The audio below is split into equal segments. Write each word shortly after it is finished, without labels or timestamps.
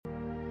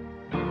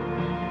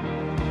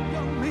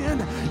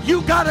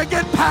You got to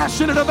get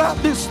passionate about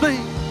this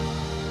thing.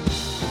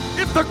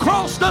 If the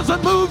cross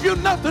doesn't move you,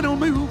 nothing will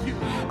move you.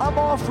 I'm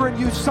offering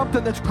you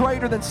something that's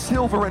greater than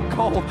silver and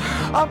gold.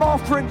 I'm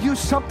offering you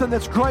something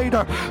that's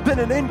greater than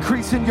an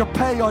increase in your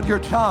pay on your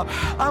job.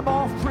 I'm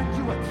offering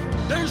you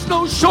There's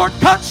no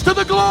shortcuts to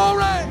the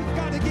glory. We've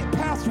got to get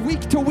past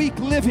week-to-week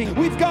living.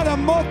 We've got to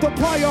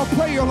multiply our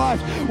prayer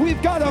life.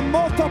 We've got to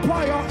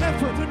multiply our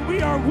effort. When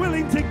we are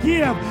willing to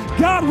give,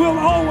 God will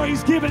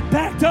always give it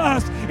back to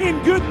us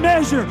in good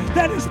measure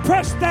that is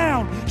pressed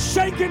down,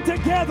 shaken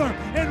together,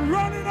 and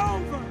running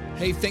over.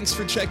 Hey, thanks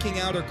for checking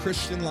out our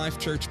Christian Life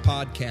Church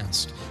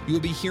podcast. You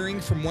will be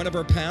hearing from one of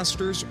our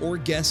pastors or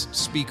guest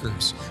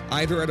speakers,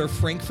 either at our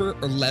Frankfort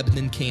or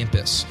Lebanon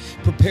campus.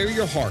 Prepare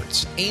your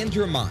hearts and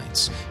your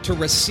minds to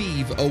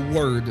receive a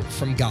word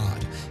from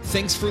God.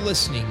 Thanks for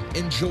listening.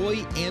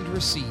 Enjoy and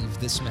receive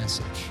this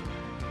message.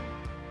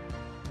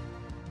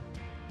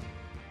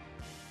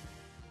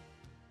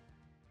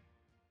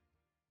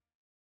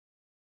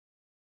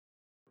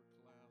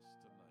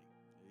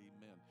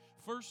 Amen.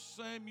 1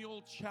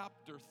 Samuel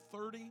chapter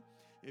 30.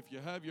 If you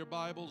have your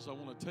Bibles, I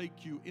want to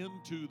take you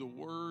into the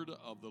word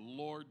of the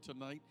Lord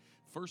tonight.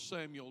 1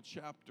 Samuel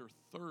chapter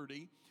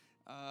 30.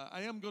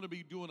 I am going to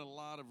be doing a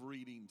lot of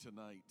reading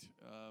tonight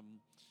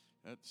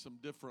at some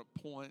different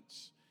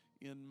points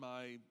in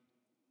my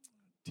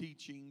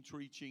teaching,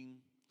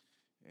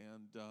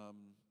 and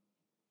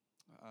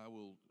I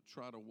will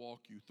try to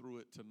walk you through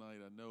it tonight.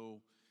 I know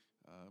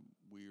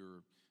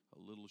we're a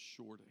little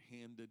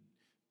short-handed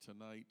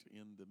tonight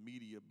in the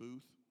media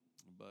booth,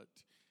 but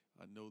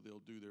I know they'll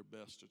do their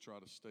best to try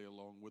to stay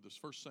along with us.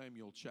 1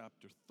 Samuel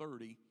chapter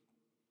 30,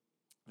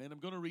 and I'm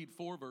going to read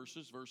four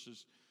verses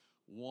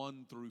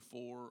 1 through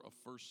 4 of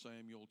 1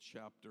 Samuel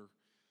chapter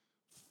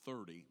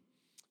 30.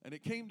 And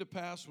it came to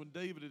pass when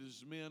David and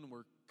his men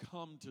were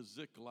come to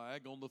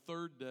Ziklag on the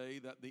third day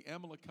that the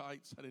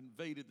Amalekites had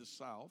invaded the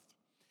south,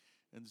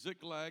 and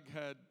Ziklag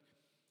had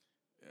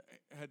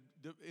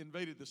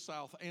invaded the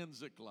south and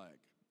Ziklag,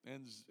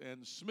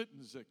 and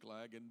smitten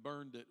Ziklag and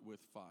burned it with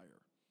fire,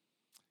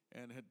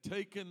 and had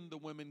taken the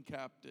women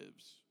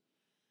captives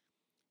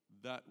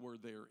that were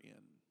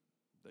therein.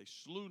 They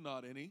slew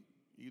not any,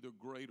 either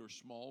great or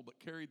small, but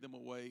carried them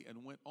away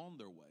and went on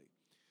their way.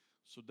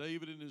 So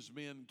David and his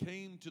men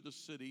came to the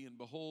city, and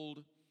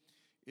behold,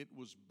 it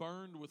was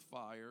burned with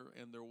fire,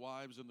 and their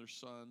wives and their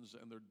sons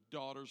and their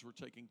daughters were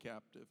taken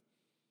captive.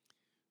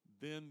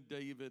 Then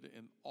David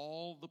and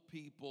all the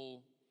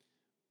people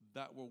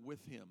that were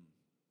with him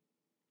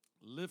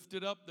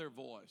lifted up their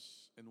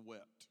voice and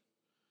wept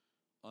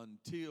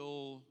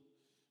until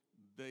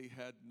they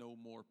had no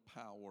more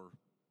power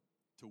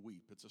to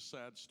weep. It's a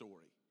sad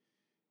story.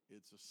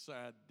 It's a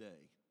sad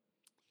day.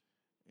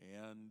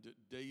 And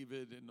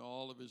David and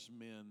all of his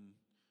men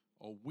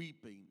are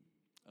weeping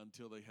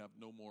until they have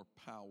no more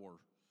power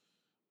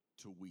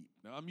to weep.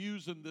 Now, I'm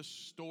using this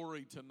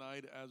story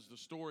tonight as the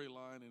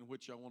storyline in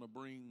which I want to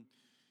bring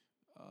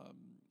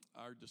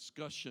our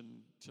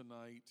discussion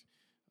tonight,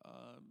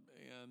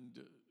 and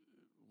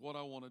what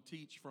I want to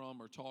teach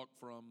from or talk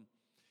from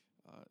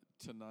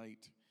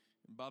tonight.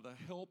 And by the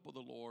help of the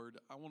Lord,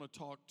 I want to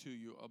talk to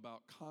you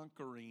about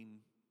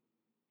conquering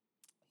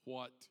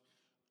what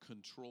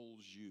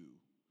controls you.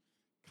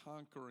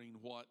 Conquering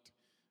what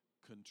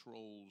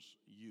controls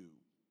you.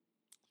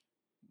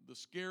 The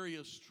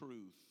scariest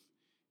truth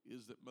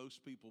is that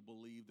most people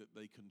believe that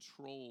they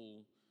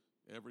control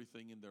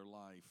everything in their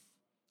life,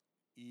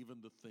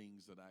 even the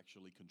things that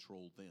actually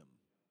control them.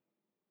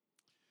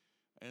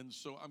 And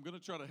so I'm going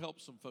to try to help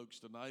some folks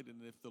tonight,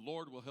 and if the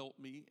Lord will help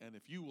me, and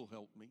if you will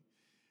help me,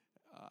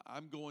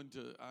 I'm going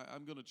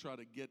to try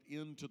to get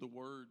into the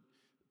Word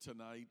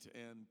tonight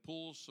and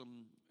pull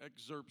some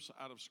excerpts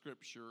out of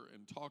Scripture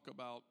and talk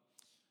about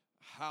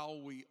how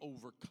we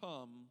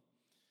overcome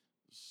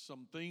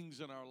some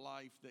things in our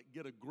life that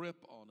get a grip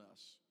on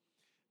us.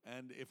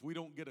 And if we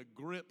don't get a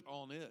grip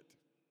on it,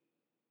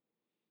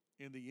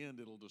 in the end,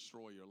 it'll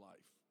destroy your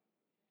life.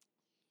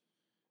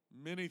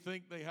 Many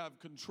think they have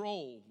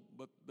control,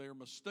 but they're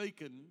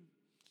mistaken,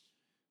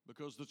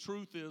 because the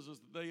truth is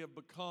that they have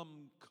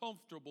become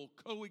comfortable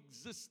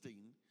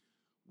coexisting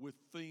with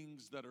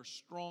things that are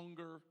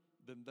stronger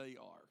than they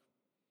are.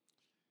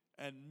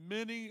 And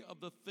many of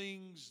the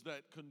things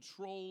that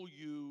control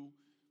you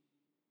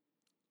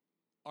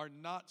are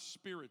not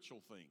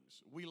spiritual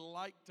things. We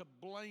like to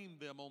blame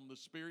them on the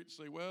spirit,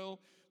 say, well,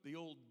 the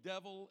old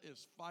devil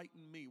is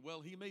fighting me. Well,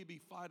 he may be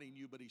fighting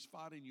you, but he's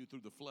fighting you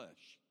through the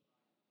flesh.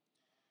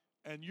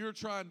 And you're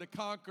trying to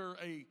conquer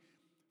a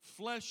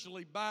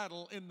fleshly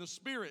battle in the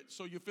spirit.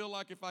 So you feel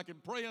like if I can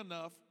pray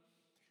enough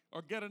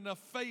or get enough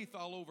faith,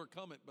 I'll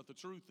overcome it. But the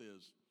truth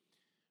is,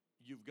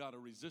 you've got to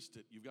resist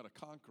it. You've got to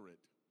conquer it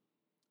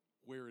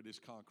where it is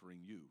conquering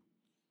you.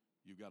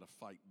 You've got to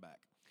fight back.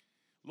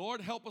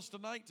 Lord, help us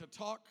tonight to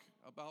talk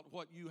about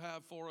what you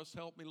have for us.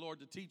 Help me, Lord,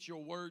 to teach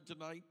your word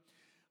tonight.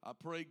 I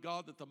pray,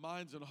 God, that the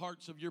minds and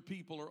hearts of your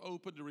people are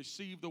open to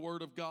receive the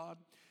word of God.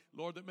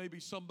 Lord, that maybe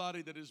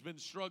somebody that has been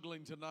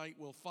struggling tonight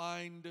will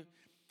find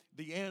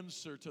the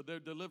answer to their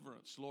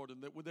deliverance, Lord,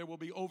 and that there will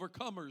be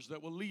overcomers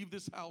that will leave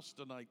this house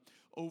tonight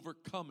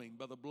overcoming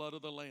by the blood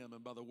of the Lamb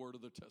and by the word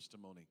of their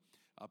testimony.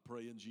 I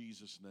pray in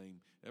Jesus' name.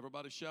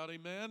 Everybody shout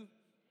amen.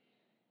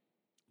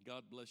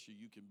 God bless you.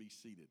 You can be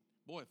seated.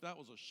 Boy, if that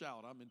was a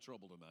shout, I'm in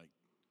trouble tonight.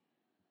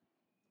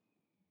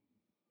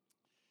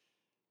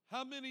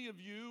 How many of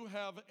you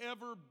have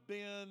ever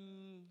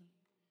been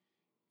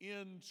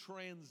in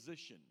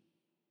transition?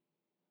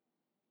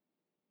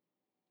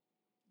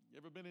 You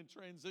ever been in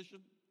transition?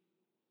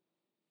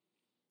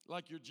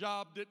 Like your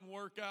job didn't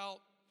work out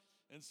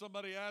and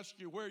somebody asks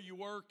you where you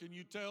work and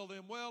you tell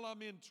them, well,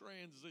 I'm in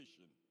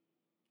transition.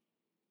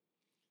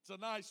 It's a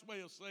nice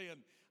way of saying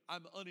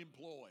I'm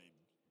unemployed.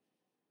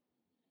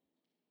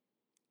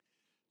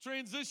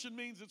 Transition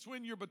means it's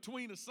when you're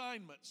between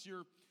assignments.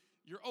 You're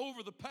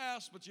over the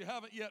past, but you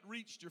haven't yet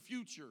reached your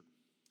future.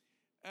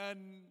 And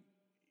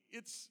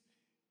it's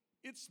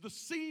the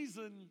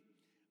season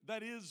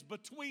that is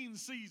between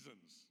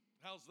seasons.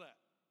 How's that?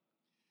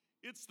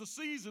 It's the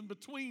season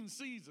between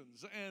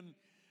seasons, and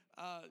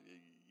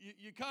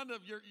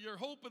you're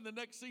hoping the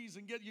next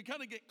season you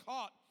kind of get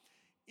caught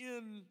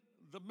in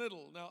the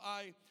middle. Now,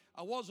 I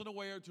wasn't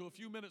aware till a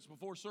few minutes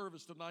before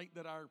service tonight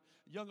that our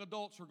young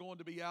adults were going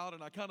to be out,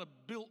 and I kind of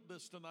built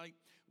this tonight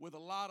with a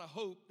lot of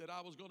hope that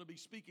I was going to be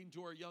speaking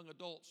to our young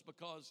adults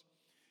because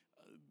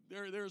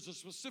there's a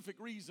specific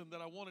reason that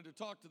I wanted to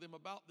talk to them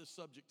about this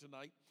subject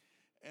tonight.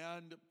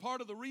 And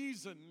part of the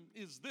reason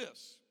is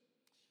this.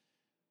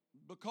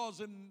 Because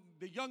in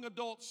the young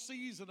adult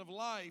season of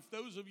life,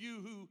 those of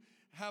you who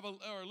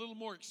are a little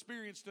more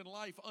experienced in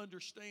life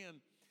understand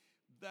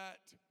that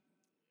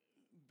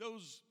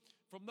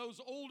from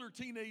those older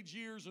teenage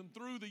years and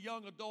through the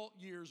young adult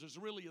years is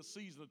really a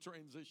season of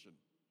transition.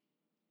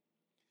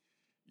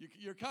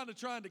 You're kind of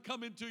trying to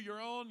come into your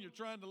own. You're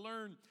trying to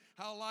learn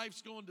how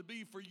life's going to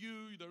be for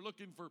you. They're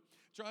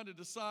trying to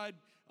decide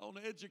on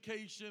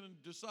education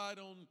and decide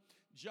on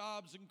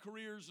jobs and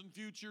careers and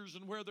futures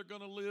and where they're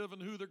going to live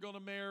and who they're going to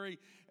marry.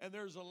 And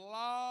there's a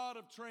lot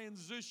of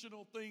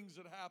transitional things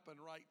that happen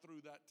right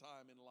through that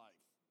time in life.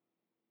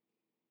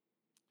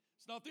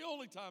 It's not the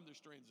only time there's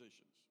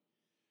transitions,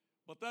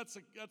 but that's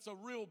a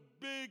real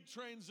big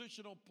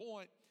transitional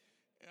point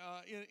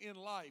in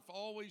life.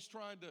 Always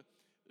trying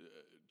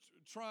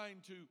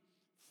to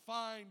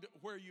find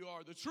where you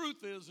are. The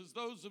truth is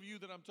those of you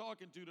that I'm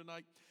talking to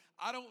tonight,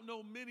 I don't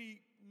know many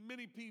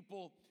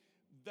people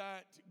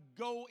that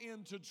go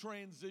into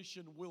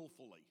transition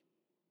willfully.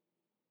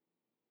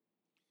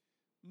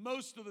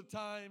 Most of the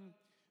time,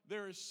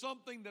 there is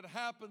something that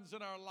happens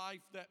in our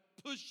life that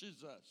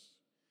pushes us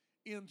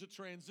into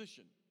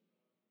transition.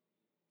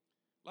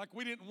 Like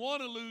we didn't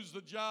want to lose the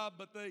job,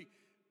 but they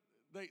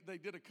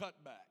did a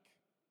cutback.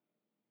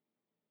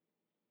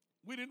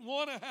 We didn't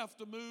want to have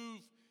to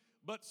move,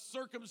 but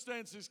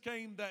circumstances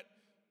came that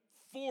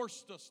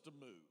forced us to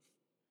move.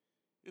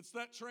 It's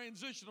that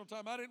transitional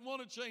time. I didn't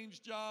want to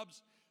change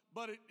jobs,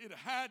 but it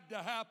had to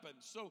happen.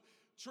 So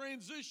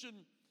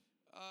transition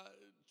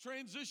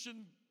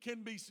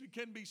can be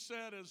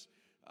said as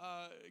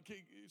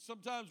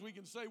sometimes we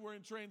can say we're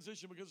in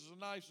transition because it's a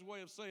nice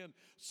way of saying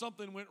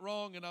something went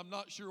wrong and I'm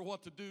not sure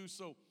what to do,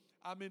 so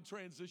I'm in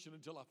transition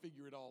until I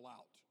figure it all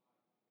out.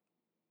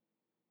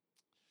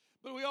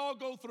 But we all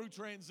go through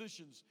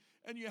transitions,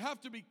 and you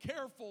have to be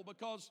careful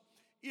because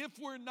if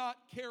we're not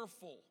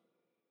careful,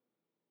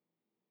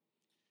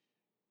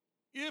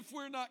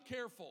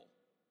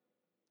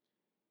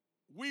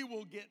 we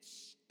will get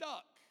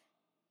stuck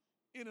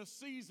in a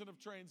season of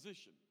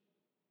transition.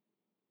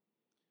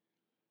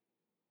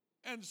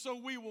 And so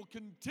we will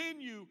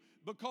continue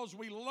because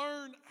we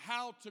learn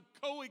how to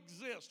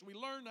coexist. We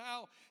learn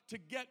how to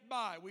get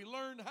by. We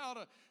learn how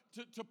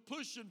to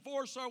push and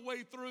force our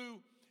way through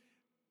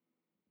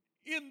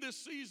in this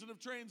season of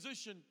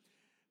transition.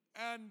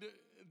 And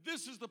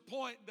this is the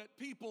point that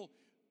people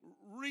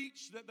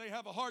reach, that they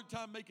have a hard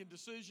time making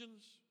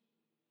decisions.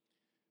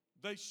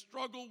 They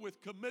struggle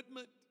with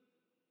commitment.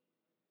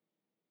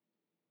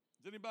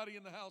 Does anybody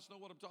in the house know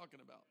what I'm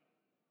talking about?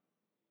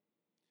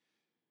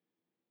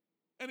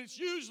 And it's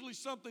usually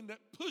something that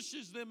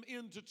pushes them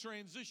into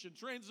transition.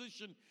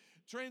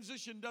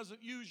 Transition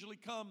doesn't usually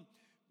come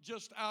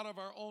just out of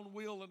our own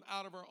will and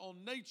out of our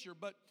own nature,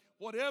 but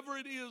whatever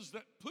it is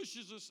that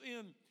pushes us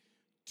in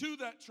to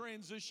that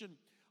transition,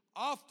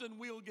 often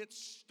we'll get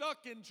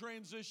stuck in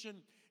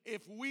transition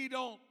if we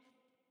don't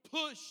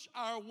push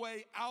our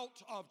way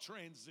out of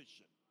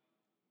transition.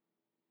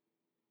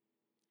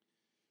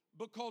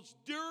 Because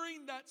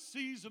during that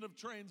season of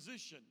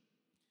transition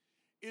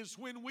is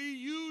when we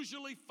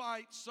usually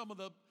fight some of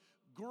the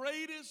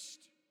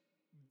greatest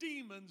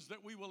demons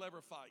that we will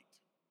ever fight,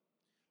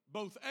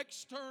 both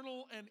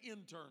external and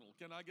internal.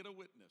 Can I get a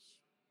witness?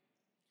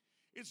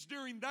 It's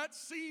during that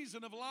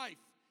season of life,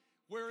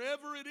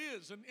 wherever it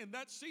is, and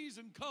that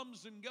season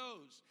comes and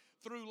goes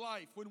through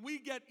life. When we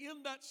get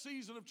in that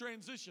season of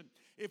transition,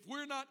 if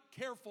we're not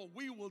careful,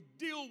 we will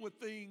deal with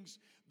things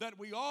that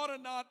we ought to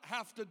not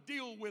have to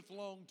deal with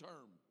long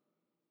term.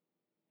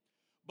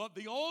 But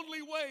the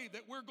only way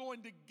that we're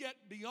going to get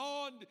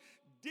beyond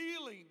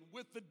dealing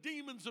with the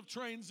demons of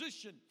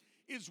transition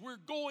is we're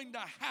going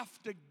to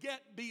have to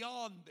get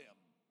beyond them.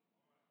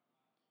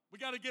 We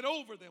got to get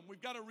over them.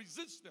 We've got to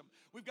resist them.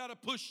 We've got to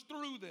push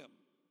through them.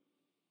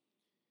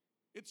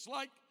 It's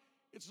like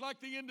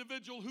the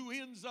individual who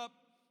ends up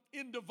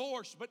in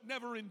divorce but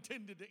never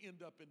intended to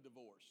end up in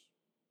divorce.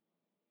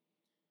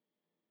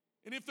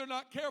 And if they're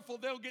not careful,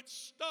 they'll get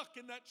stuck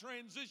in that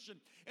transition,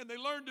 and they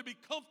learn to be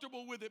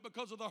comfortable with it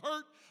because of the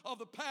hurt of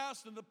the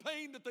past and the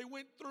pain that they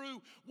went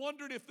through,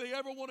 wondered if they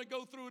ever want to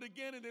go through it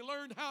again, and they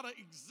learn how to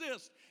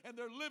exist, and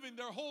they're living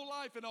their whole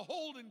life in a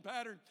holding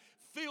pattern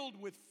filled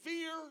with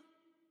fear,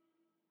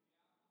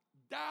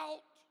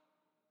 doubt,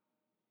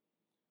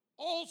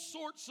 all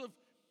sorts of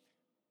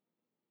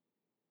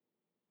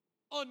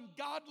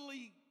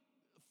ungodly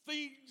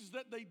things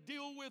that they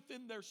deal with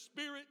in their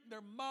spirit,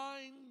 their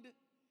mind.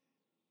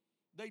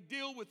 They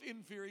deal with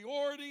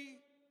inferiority.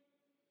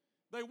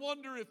 They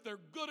wonder if they're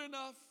good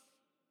enough.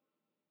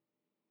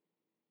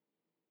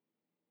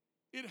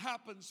 It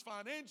happens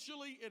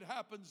financially. It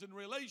happens in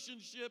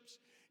relationships.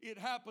 It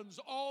happens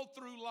all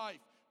through life.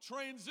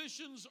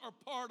 Transitions are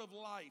part of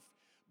life.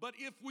 But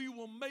if we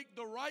will make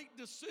the right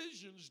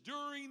decisions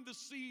during the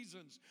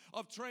seasons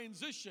of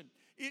transition,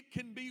 it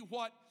can be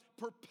what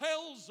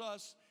propels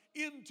us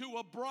into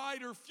a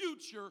brighter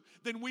future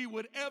than we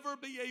would ever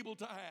be able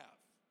to have.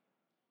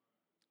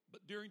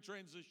 But during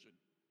transition,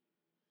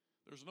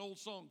 there's an old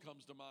song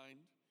comes to mind.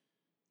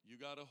 You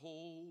got to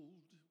hold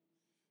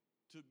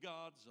to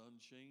God's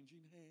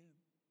unchanging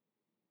hand.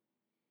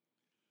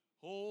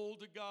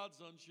 Hold to God's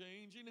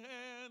unchanging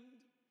hand.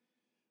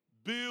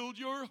 Build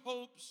your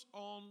hopes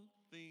on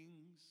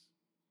things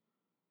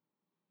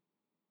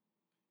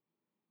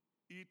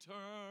eternal.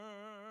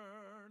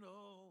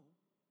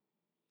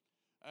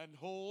 And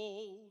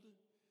hold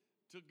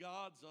to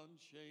God's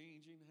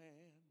unchanging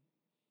hand.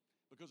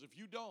 Because if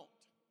you don't,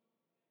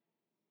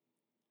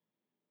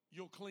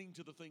 you'll cling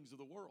to the things of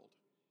the world.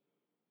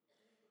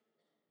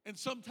 And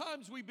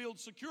sometimes we build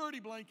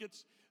security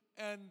blankets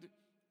and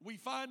we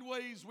find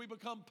ways we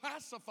become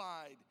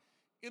pacified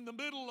in the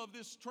middle of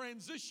this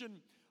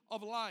transition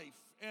of life.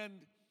 And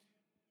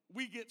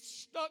we get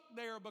stuck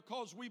there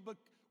because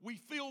we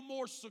feel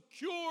more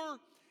secure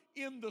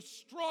in the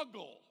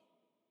struggle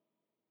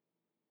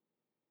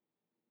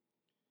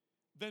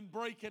than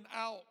breaking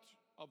out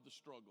of the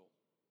struggle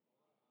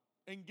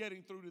and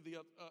getting through to the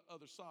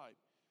other side.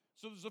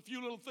 So there's a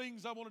few little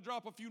things I want to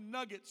drop, a few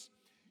nuggets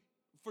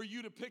for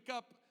you to pick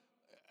up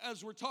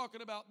as we're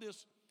talking about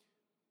this.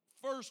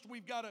 First,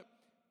 we've got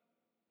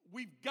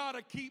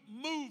to keep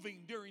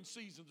moving during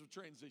seasons of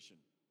transition.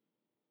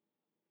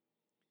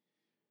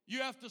 You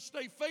have to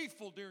stay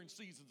faithful during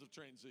seasons of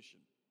transition.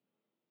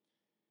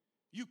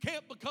 You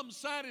can't become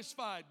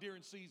satisfied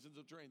during seasons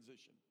of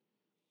transition.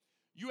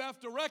 You have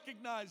to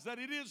recognize that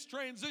it is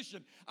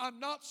transition.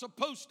 I'm not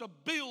supposed to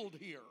build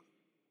here.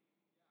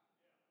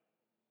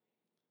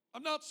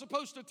 I'm not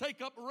supposed to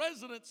take up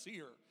residence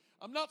here.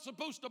 I'm not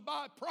supposed to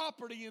buy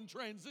property in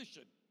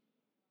transition.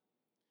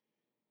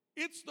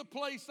 It's the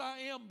place I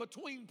am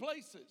between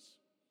places.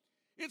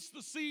 It's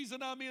the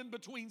season I'm in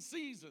between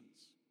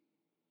seasons.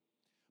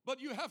 But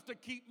you have to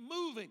keep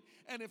moving.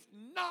 And if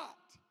not,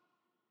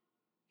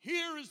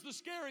 here is the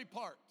scary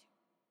part.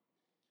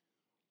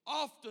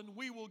 Often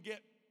we will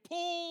get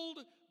pulled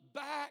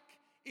back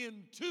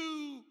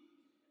into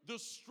the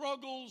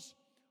struggles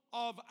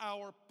of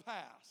our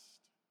past.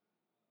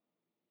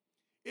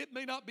 It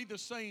may not be the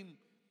same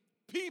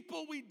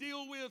people we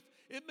deal with.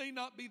 It may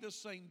not be the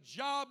same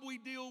job we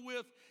deal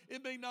with.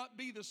 It may not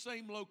be the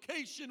same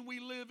location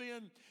we live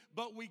in,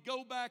 but we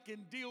go back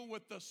and deal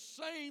with the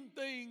same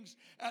things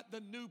at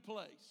the new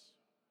place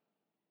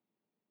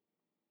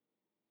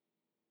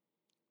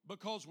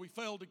because we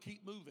failed to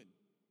keep moving.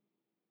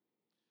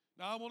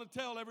 Now, I want to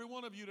tell every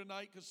one of you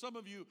tonight, because some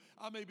of you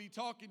I may be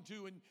talking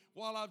to, and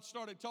while I've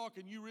started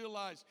talking, you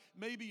realize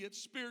maybe it's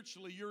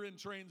spiritually you're in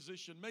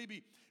transition.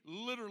 Maybe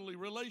literally,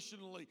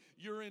 relationally,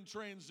 you're in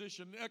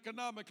transition.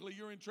 Economically,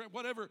 you're in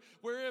whatever,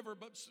 wherever.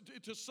 But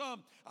to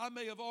some, I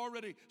may have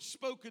already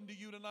spoken to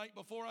you tonight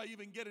before I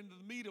even get into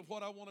the meat of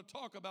what I want to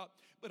talk about.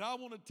 But I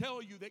want to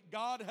tell you that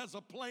God has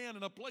a plan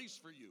and a place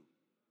for you.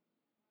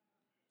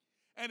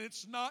 And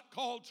it's not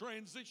called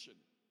transition.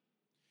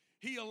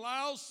 He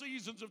allows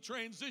seasons of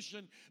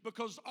transition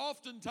because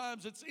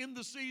oftentimes it's in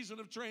the season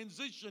of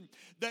transition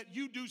that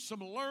you do some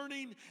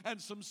learning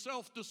and some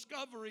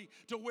self-discovery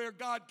to where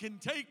God can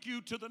take you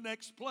to the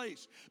next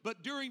place.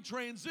 But during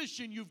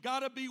transition, you've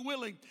got to be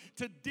willing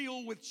to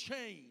deal with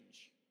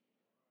change.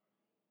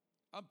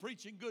 I'm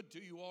preaching good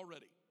to you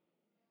already.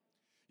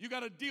 You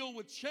got to deal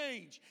with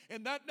change.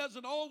 And that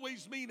doesn't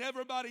always mean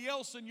everybody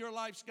else in your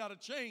life's got to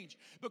change,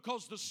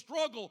 because the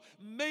struggle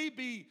may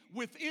be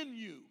within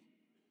you.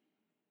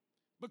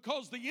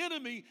 Because the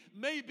enemy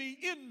may be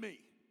in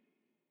me.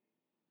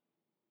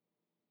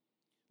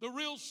 The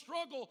real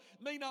struggle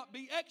may not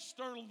be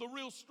external. The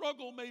real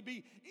struggle may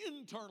be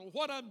internal.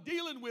 What I'm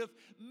dealing with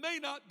may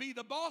not be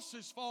the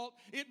boss's fault.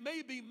 It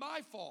may be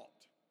my fault.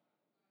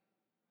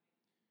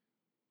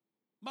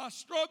 My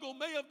struggle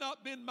may have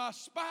not been my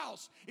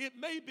spouse. It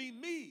may be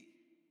me.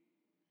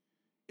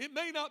 It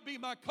may not be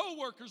my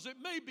coworkers. It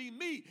may be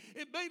me.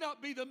 It may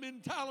not be the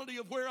mentality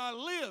of where I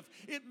live.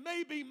 It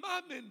may be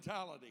my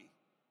mentality.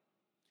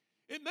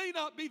 It may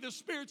not be the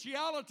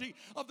spirituality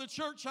of the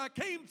church I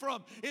came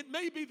from. It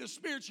may be the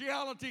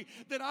spirituality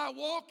that I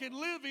walk and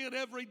live in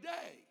every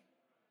day.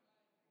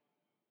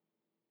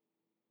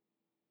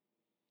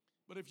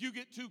 But if you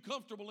get too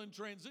comfortable in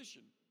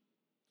transition,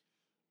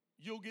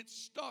 you'll get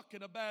stuck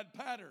in a bad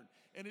pattern,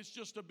 and it's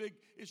just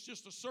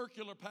a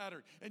circular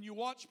pattern. And you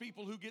watch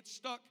people who get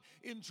stuck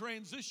in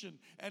transition,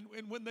 and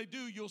when they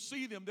do, you'll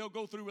see them. They'll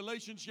go through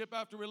relationship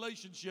after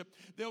relationship.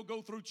 They'll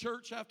go through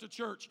church after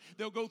church.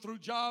 They'll go through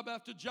job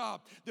after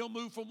job. They'll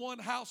move from one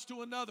house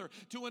to another,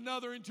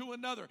 and to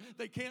another.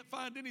 They can't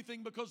find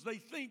anything because they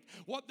think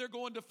what they're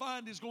going to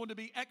find is going to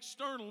be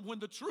external, when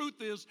the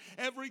truth is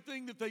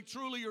everything that they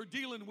truly are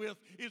dealing with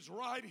is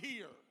right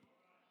here.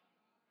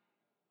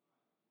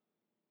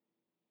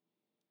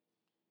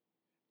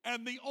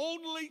 And the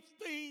only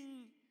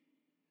thing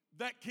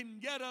that can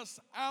get us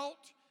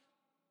out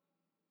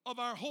of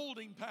our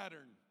holding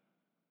pattern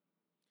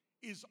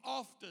is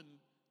often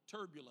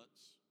turbulence.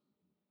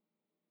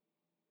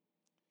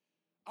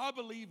 I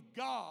believe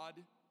God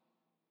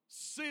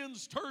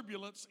sends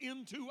turbulence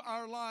into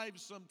our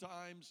lives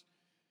sometimes.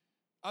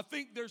 I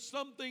think there's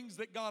some things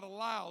that God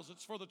allows.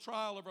 It's for the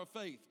trial of our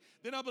faith.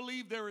 Then I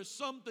believe there is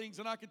some things,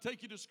 and I can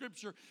take you to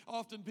Scripture.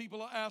 Often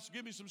people ask,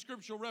 give me some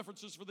scriptural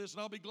references for this,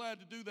 and I'll be glad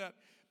to do that.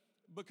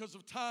 Because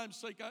of time's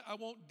sake, I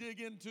won't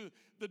dig into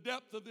the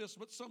depth of this,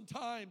 but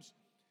sometimes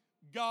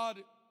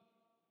God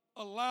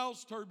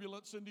allows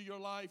turbulence into your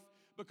life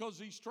because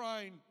He's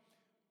trying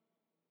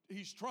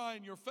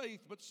your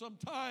faith. But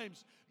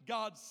sometimes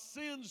God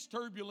sends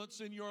turbulence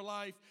in your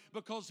life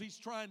because He's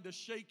trying to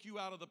shake you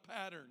out of the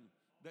pattern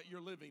that you're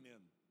living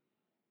in.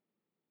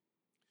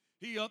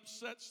 He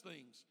upsets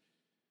things.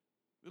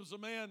 There was a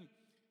man,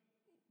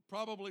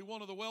 probably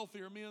one of the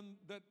wealthier men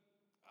that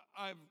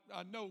I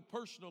know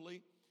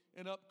personally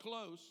and up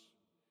close.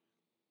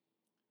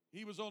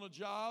 He was on a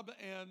job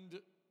and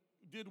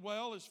did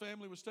well. His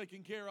family was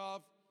taken care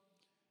of.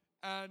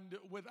 And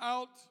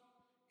without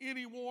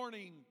any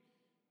warning,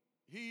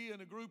 he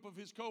and a group of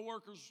his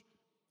co-workers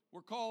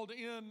were called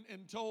in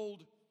and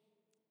told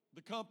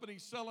the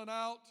company's selling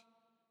out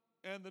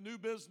and the new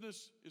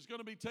business is going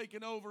to be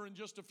taken over in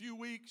just a few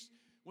weeks.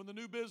 When the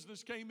new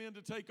business came in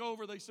to take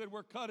over, they said,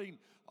 we're cutting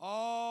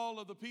all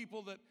of the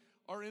people that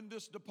are in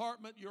this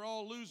department. You're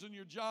all losing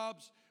your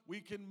jobs. We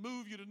can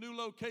move you to new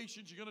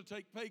locations. You're going to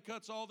take pay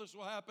cuts. All this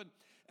will happen.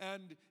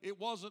 And it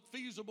wasn't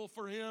feasible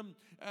for him,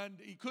 and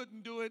he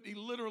couldn't do it. He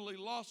literally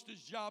lost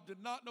his job,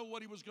 did not know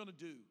what he was going to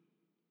do.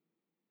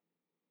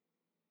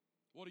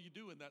 What do you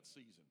do in that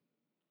season?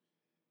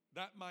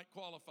 That might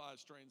qualify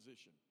as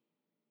transition.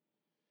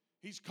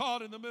 He's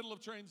caught in the middle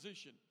of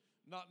transition,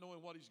 not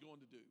knowing what he's going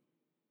to do.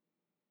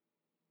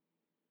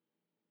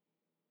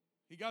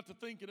 He got to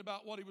thinking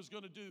about what he was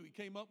going to do. He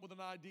came up with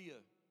an idea.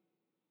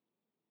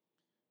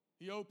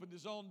 He opened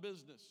his own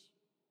business.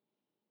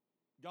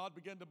 God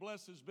began to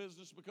bless his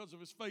business because of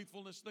his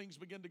faithfulness. Things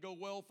began to go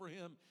well for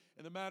him.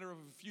 In the matter of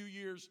a few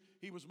years,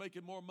 he was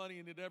making more money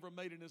than he'd ever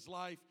made in his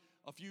life.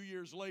 A few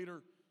years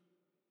later,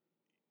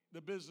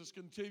 the business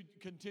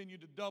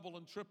continued to double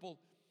and triple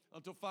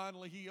until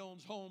finally he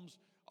owns homes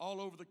all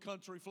over the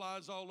country,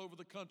 flies all over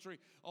the country,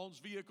 owns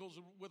vehicles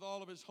with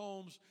all of his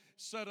homes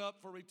set up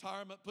for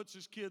retirement, puts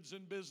his kids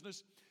in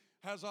business,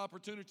 has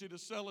opportunity to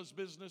sell his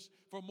business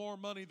for more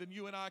money than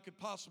you and I could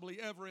possibly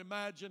ever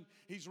imagine.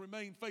 He's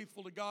remained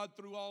faithful to God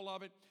through all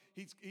of it.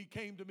 He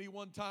came to me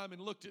one time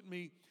and looked at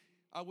me.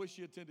 I wish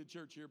he attended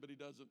church here, but he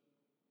doesn't.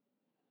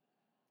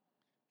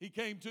 He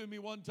came to me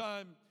one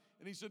time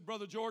and he said,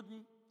 Brother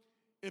Jordan,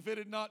 if it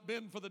had not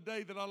been for the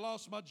day that I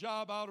lost my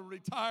job, I would have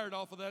retired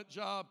off of that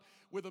job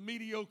with a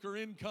mediocre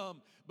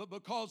income. But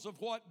because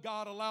of what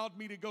God allowed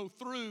me to go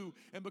through,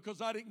 and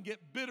because I didn't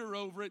get bitter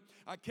over it,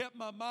 I kept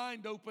my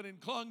mind open and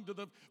clung to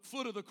the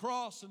foot of the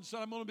cross and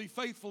said, I'm going to be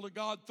faithful to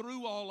God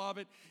through all of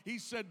it. He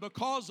said,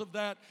 because of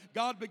that,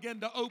 God began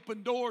to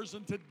open doors.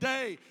 And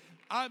today,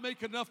 I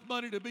make enough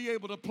money to be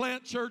able to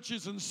plant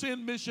churches and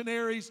send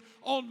missionaries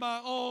on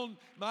my own.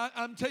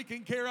 I'm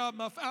taking care of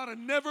my family. I'd have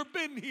never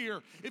been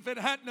here if it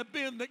hadn't have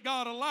been that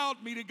God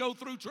allowed me to go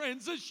through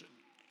transition.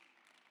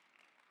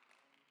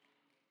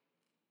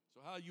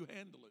 So how you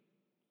handle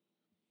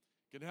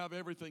it can have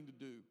everything to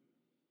do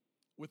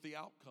with the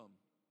outcome.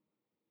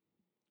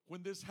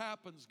 When this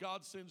happens,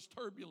 God sends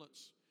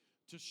turbulence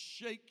to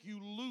shake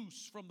you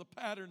loose from the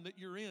pattern that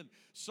you're in.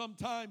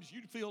 Sometimes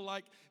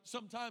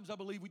I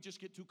believe we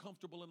just get too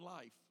comfortable in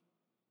life.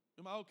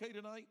 Am I okay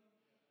tonight?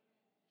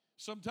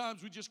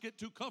 Sometimes we just get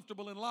too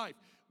comfortable in life.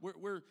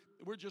 We're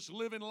just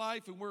living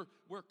life and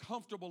we're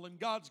comfortable, and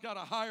God's got a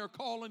higher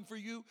calling for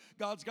you.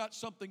 God's got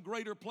something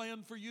greater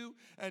planned for you,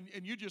 and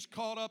you're just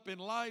caught up in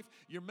life.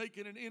 You're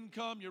making an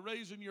income, you're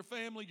raising your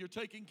family, you're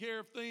taking care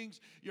of things,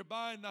 you're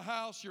buying the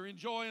house, you're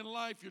enjoying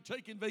life, you're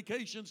taking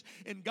vacations,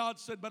 and God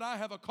said, but I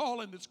have a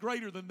calling that's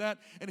greater than that,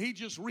 and He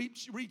just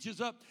reaches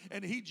up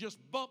and He just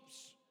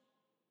bumps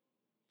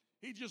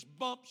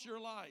your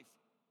life.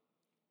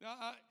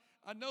 Now,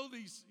 I know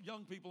these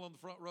young people on the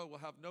front row will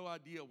have no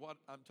idea what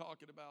I'm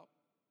talking about.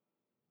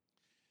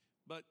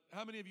 But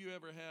how many of you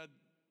ever had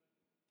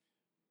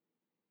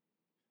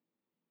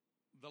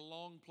the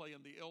long play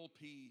and the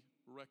LP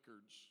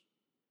records?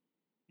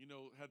 You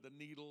know, had the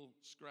needle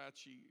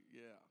scratchy?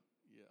 Yeah.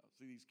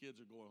 See, these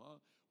kids are going, huh?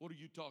 What are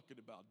you talking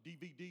about?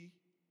 DVD?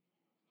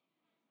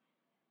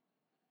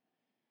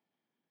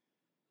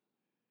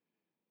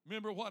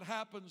 Remember what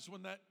happens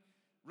when that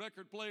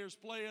record player's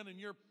playing and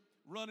you're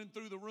running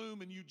through the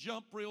room and you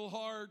jump real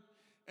hard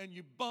and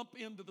you bump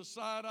into the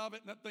side of it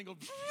and that thing goes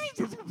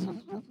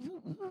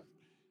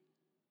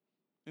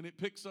and it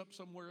picks up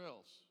somewhere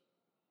else.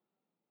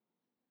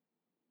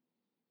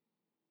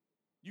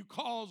 You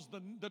cause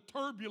the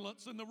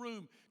turbulence in the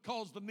room,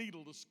 cause the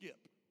needle to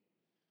skip.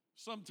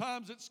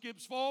 Sometimes it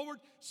skips forward,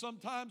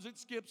 sometimes it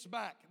skips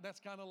back.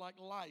 That's kind of like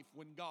life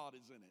when God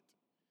is in it.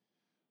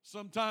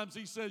 Sometimes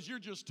He says, you're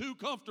just too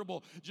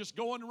comfortable just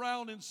going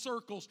around in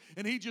circles,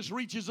 and He just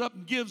reaches up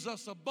and gives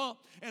us a bump,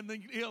 and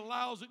then He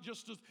allows it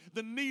just to,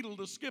 the needle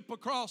to skip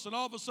across, and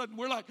all of a sudden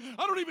we're like,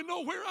 I don't even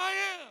know where I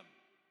am.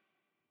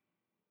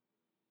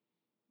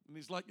 And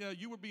He's like, yeah,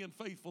 you were being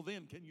faithful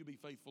then. Can you be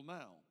faithful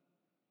now?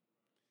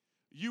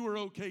 You were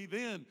okay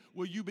then.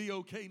 Will you be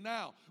okay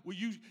now? Will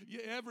you,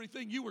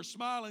 everything you were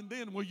smiling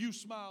then, will you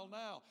smile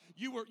now?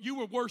 You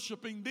were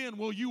worshiping then.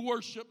 Will you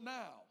worship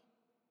now?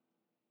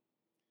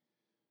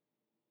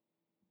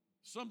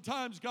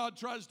 Sometimes God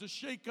tries to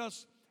shake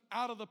us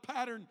out of the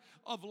pattern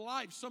of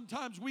life.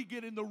 Sometimes we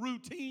get in the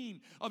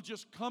routine of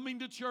just coming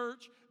to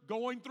church,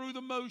 going through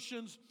the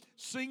motions,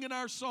 singing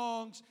our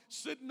songs,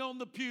 sitting on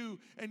the pew,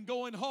 and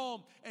going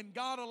home. And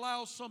God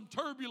allows some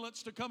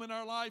turbulence to come in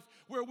our life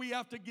where we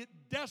have to get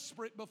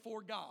desperate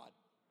before God.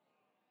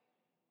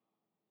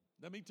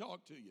 Let me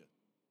talk to you.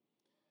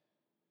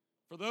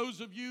 For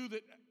those of you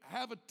that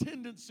have a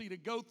tendency to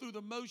go through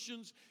the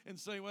motions and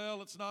say,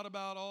 well, it's not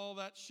about all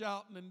that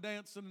shouting and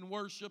dancing and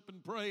worship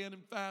and praying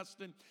and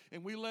fasting,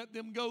 and we let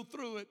them go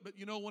through it, but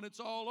you know, when it's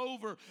all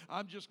over,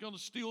 I'm just going to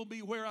still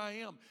be where I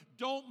am.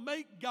 Don't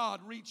make God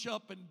reach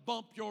up and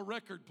bump your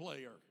record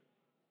player.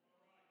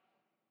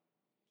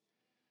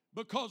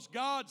 Because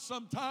God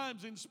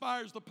sometimes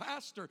inspires the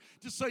pastor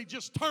to say,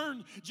 just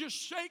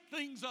shake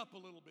things up a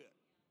little bit.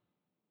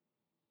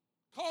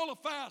 Call a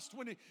fast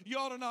when you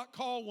ought to not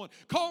call one.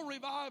 Call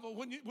revival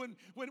when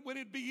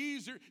it'd be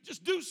easier.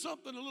 Just do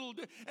something a little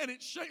different. And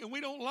it's shaking. We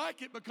don't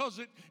like it because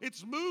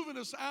it's moving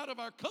us out of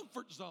our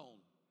comfort zone.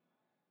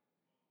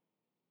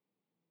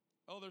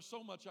 Oh, there's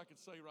so much I could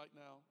say right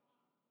now.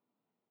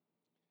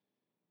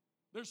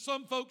 There's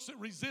some folks that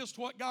resist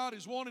what God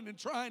is wanting and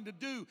trying to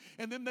do,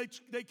 and then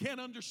they can't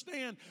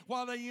understand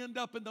why they end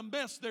up in the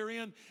mess they're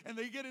in, and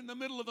they get in the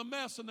middle of the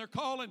mess, and they're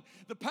calling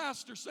the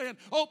pastor saying,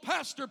 oh,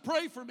 pastor,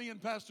 pray for me,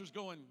 and pastor's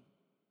going,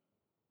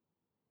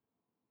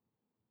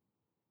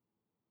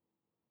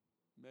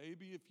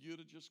 maybe if you'd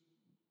have just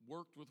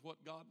worked with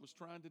what God was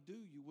trying to do,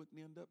 you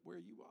wouldn't end up where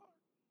you are.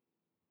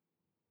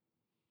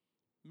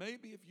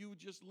 Maybe if you would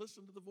just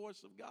listen to the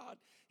voice of God,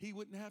 He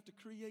wouldn't have to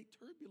create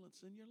turbulence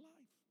in your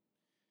life.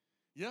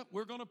 Yep,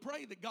 we're going to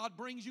pray that God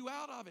brings you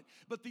out of it.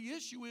 But the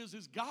issue is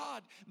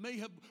God may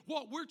have,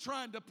 what we're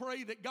trying to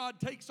pray that God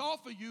takes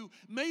off of you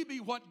may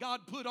be what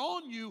God put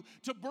on you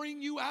to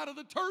bring you out of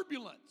the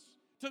turbulence,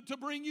 to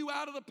bring you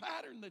out of the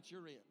pattern that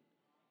you're in.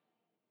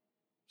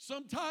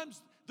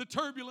 Sometimes the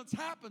turbulence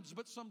happens,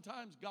 but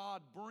sometimes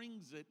God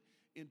brings it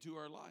into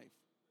our life.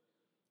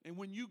 And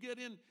when you get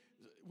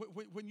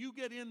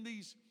in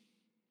these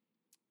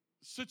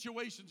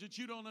situations that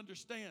you don't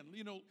understand,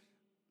 you know,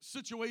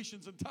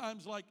 situations and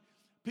times like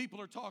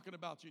people are talking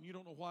about you and you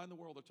don't know why in the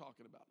world they're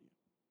talking about you.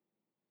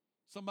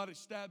 Somebody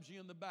stabs you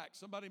in the back.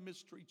 Somebody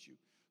mistreats you.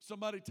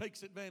 Somebody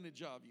takes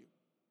advantage of you.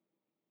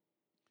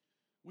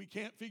 We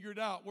can't figure it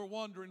out. We're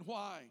wondering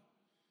why.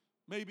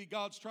 Maybe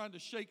God's trying to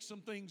shake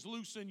some things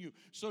loose in you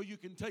so you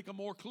can take a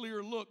more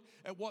clear look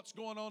at what's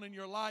going on in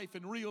your life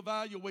and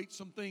reevaluate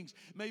some things.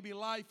 Maybe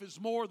life is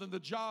more than the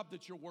job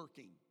that you're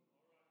working.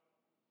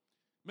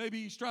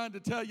 Maybe He's trying to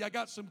tell you, I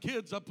got some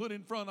kids I put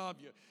in front of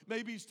you.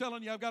 Maybe He's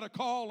telling you, I've got a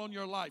call on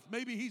your life.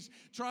 Maybe He's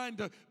trying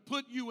to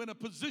put you in a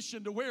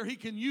position to where He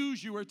can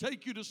use you or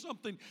take you to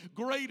something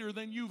greater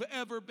than you've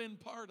ever been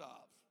part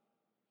of.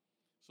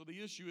 So the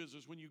issue is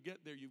when you get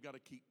there, you've got to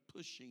keep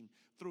pushing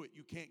through it.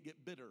 You can't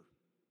get bitter.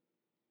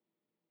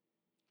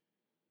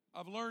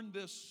 I've learned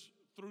this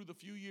through the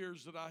few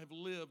years that I have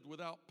lived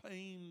without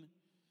pain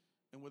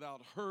and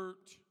without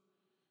hurt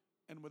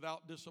and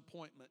without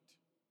disappointment.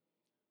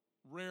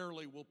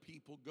 Rarely will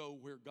people go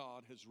where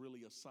God has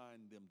really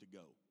assigned them to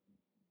go.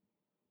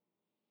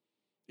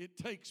 It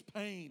takes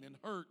pain and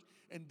hurt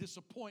and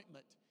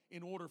disappointment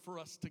in order for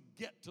us to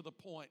get to the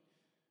point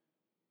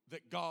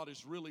that God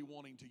is really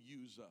wanting to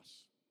use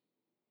us.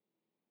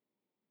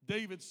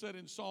 David said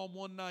in Psalm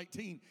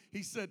 119,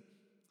 he said,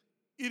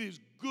 "It is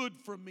good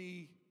for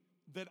me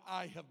that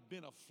I have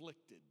been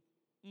afflicted."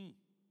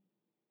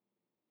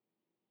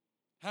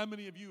 How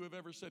many of you have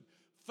ever said,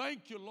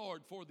 "Thank you,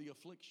 Lord, for the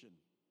affliction"?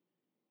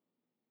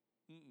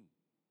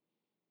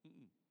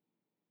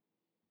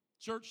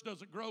 Church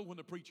doesn't grow when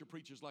the preacher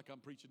preaches like I'm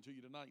preaching to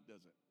you tonight,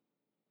 does it?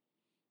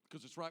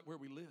 Because it's right where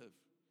we live.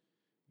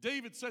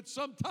 David said,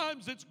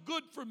 sometimes it's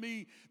good for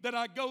me that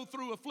I go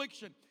through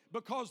affliction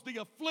because the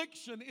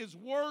affliction is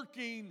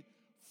working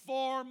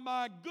for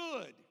my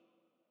good.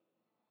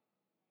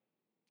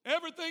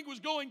 Everything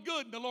was going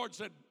good, and the Lord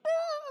said,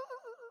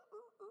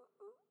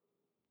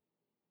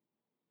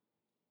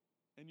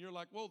 and you're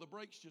like, "Whoa, the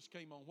brakes just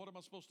came on. What am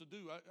I supposed to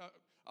do?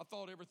 I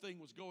thought everything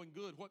was going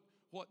good.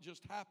 What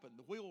just happened?"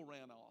 The wheel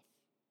ran off.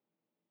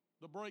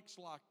 The brakes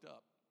locked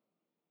up.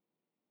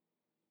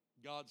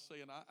 God's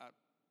saying, I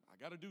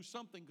got to do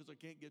something because I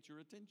can't get your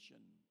attention.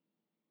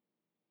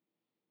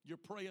 You're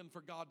praying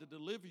for God to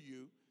deliver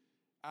you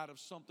out of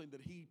something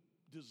that He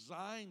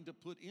designed to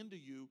put into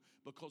you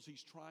because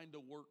He's trying to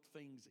work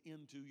things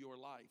into your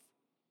life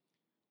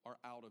or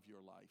out of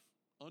your life.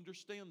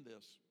 Understand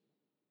this.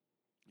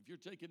 If you're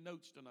taking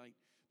notes tonight,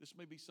 this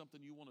may be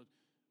something you want to.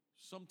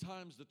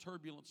 Sometimes the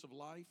turbulence of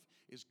life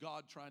is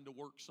God trying to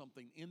work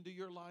something into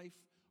your life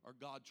or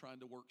God trying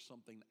to work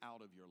something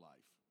out of your life.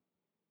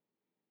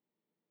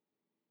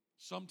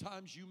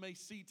 Sometimes you may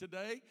see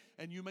today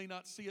and you may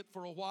not see it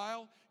for a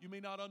while. You may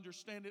not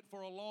understand it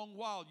for a long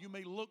while. You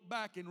may look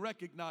back and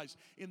recognize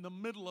in the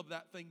middle of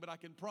that thing, but I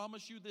can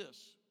promise you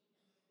this.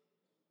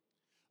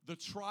 The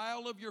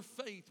trial of your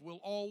faith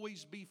will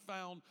always be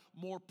found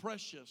more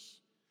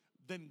precious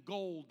than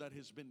gold that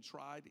has been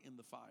tried in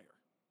the fire.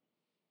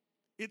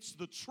 It's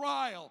the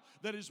trial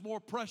that is more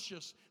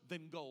precious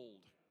than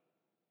gold,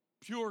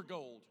 pure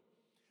gold.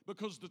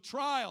 Because the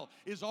trial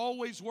is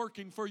always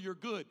working for your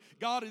good.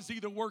 God is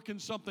either working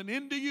something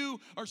into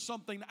you or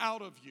something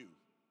out of you.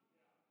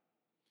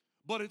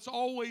 But it's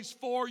always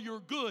for your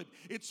good.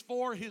 It's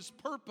for His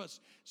purpose.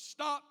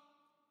 Stop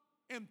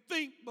and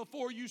think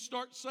before you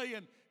start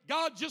saying,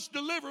 "God, just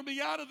deliver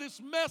me out of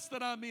this mess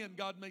that I'm in."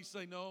 God may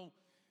say, no.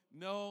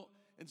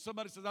 And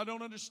somebody says, "I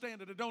don't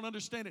understand it. I don't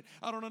understand it.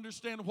 I don't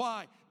understand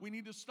why." We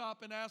need to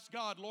stop and ask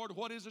God, "Lord,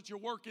 what is it you're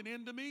working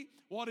into me?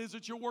 What is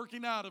it you're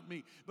working out of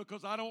me?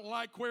 Because I don't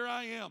like where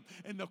I am.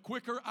 And the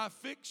quicker I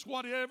fix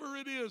whatever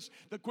it is,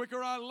 the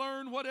quicker I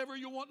learn whatever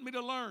you want me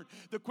to learn,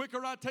 the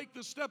quicker I take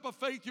the step of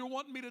faith you're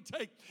wanting me to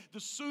take,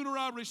 the sooner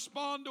I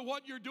respond to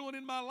what you're doing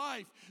in my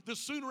life, the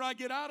sooner I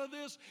get out of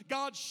this.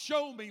 God,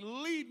 show me,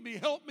 lead me,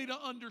 help me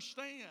to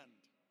understand."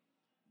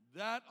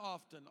 That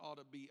often ought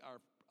to be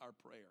our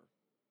prayer.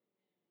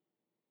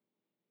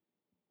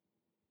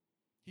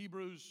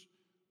 Hebrews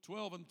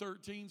 12 and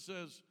 13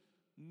 says,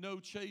 "No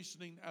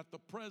chastening at the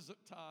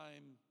present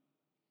time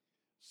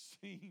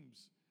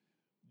seems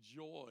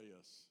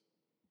joyous."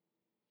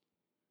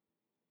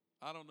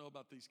 I don't know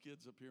about these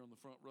kids up here on the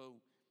front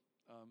row.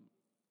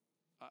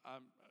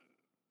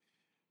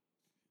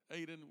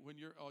 Aiden,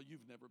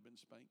 you've never been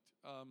spanked.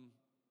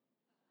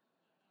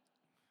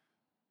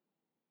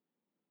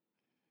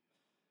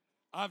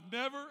 I've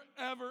never,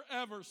 ever,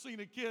 ever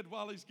seen a kid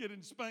while he's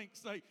getting spanked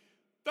say,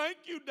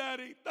 "Thank you,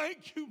 Daddy.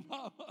 Thank you,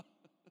 Mama."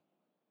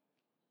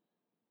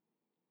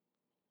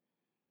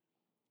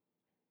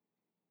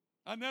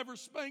 I never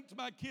spanked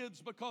my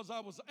kids because I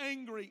was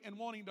angry and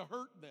wanting to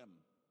hurt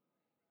them.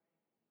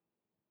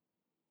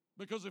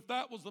 Because if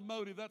that was the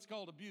motive, that's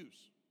called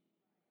abuse.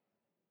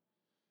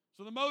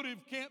 So the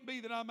motive can't be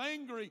that I'm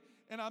angry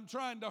and I'm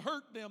trying to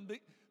hurt them.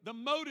 The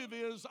motive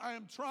is I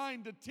am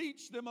trying to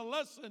teach them a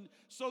lesson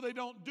so they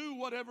don't do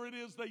whatever it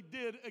is they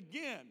did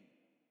again.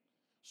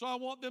 So I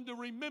want them to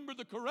remember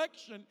the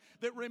correction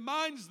that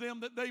reminds them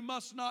that they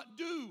must not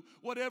do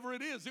whatever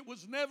it is. It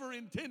was never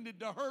intended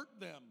to hurt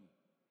them.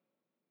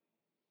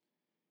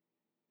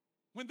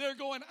 When they're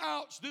going,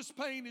 "Ouch, this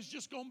pain is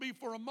just going to be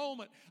for a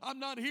moment," I'm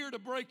not here to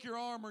break your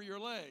arm or your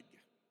leg.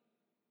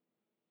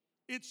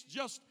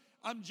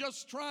 I'm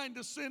just trying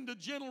to send a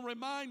gentle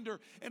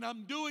reminder, and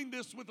I'm doing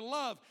this with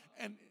love.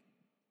 And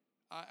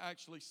I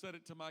actually said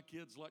it to my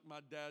kids like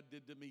my dad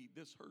did to me.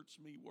 "This hurts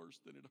me worse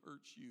than it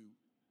hurts you."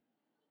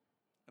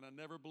 And I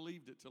never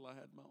believed it till I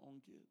had my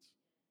own kids.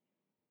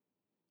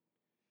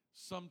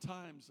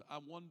 Sometimes I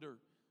wonder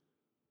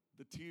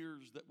the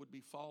tears that would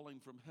be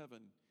falling from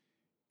heaven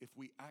if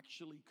we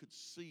actually could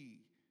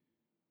see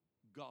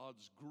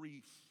God's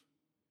grief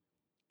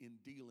in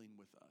dealing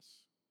with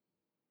us.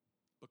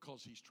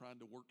 Because He's trying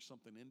to work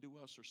something into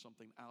us or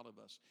something out of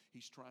us.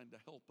 He's trying to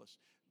help us.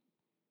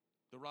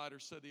 The writer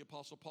said, the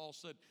Apostle Paul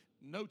said,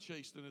 "No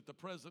chastening at the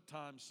present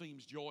time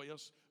seems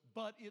joyous,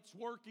 but it's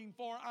working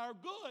for our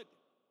good."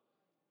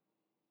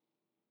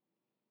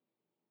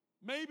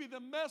 Maybe the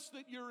mess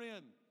that you're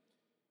in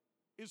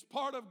is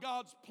part of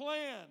God's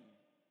plan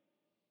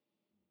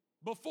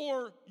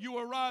before you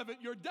arrive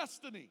at your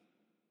destiny.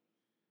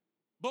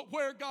 But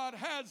where God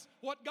has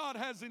what God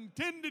has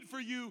intended for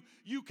you,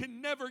 you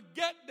can never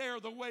get there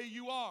the way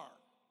you are.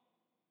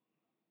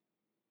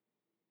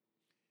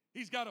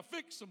 He's got to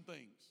fix some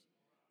things.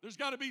 There's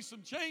got to be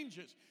some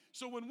changes.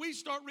 So when we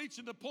start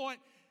reaching the point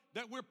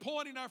that we're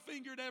pointing our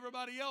finger at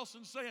everybody else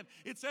and saying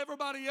it's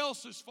everybody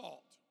else's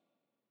fault.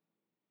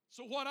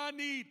 So what I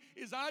need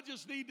is I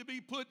just need to be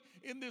put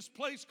in this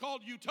place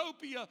called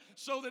utopia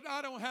so that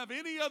I don't have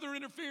any other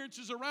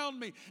interferences around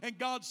me. And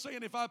God's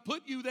saying if I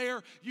put you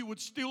there, you would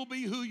still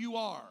be who you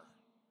are.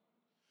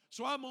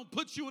 So I'm going to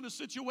put you in a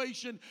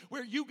situation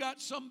where you got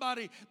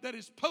somebody that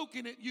is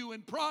poking at you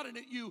and prodding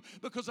at you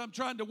because I'm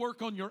trying to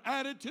work on your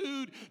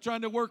attitude,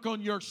 trying to work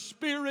on your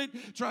spirit,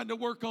 trying to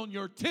work on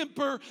your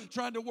temper,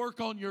 trying to work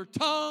on your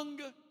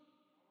tongue.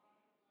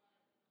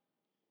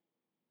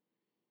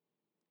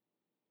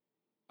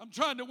 I'm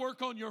trying to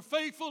work on your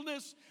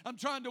faithfulness. I'm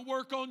trying to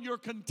work on your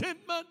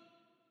contentment.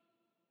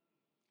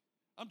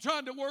 I'm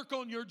trying to work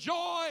on your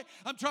joy.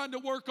 I'm trying to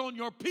work on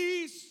your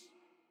peace.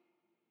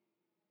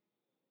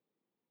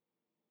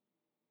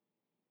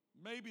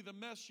 Maybe the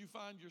mess you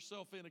find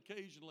yourself in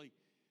occasionally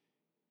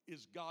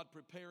is God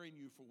preparing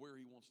you for where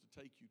He wants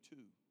to take you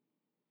to.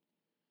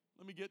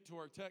 Let me get to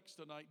our text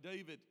tonight.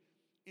 David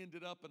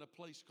ended up in a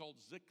place called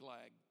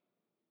Ziklag.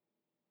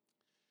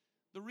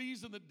 The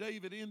reason that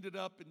David ended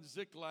up in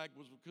Ziklag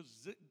was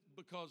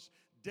because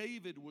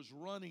David was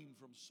running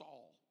from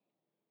Saul.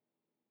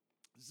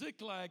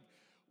 Ziklag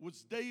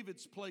was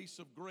David's place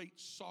of great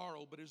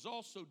sorrow, but is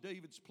also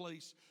David's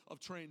place of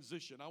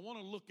transition. I want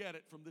to look at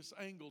it from this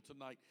angle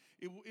tonight.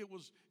 It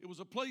was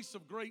a place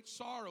of great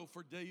sorrow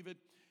for David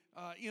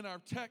in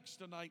our text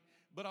tonight,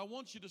 but I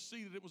want you to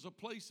see that it was a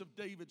place of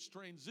David's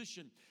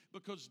transition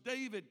because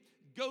David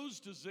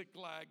goes to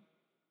Ziklag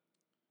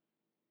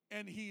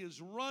and he is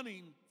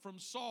running from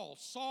Saul.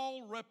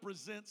 Saul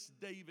represents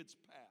David's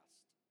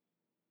past.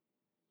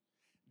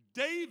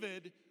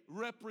 David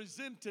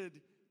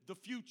represented the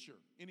future.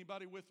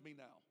 Anybody with me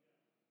now?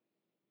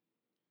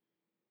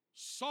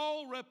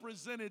 Saul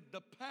represented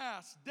the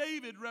past.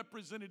 David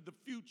represented the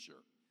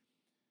future.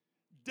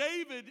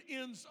 David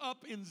ends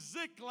up in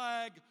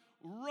Ziklag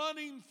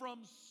running from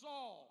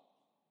Saul.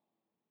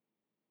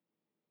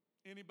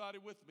 Anybody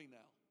with me now?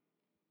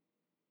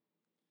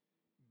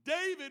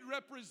 David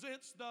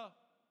represents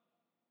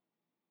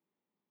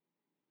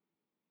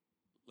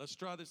let's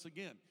try this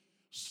again.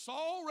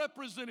 Saul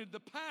represented the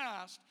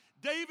past.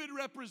 David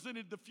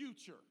represented the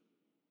future.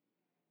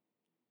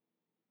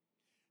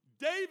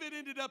 David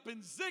ended up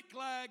in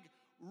Ziklag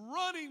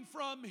running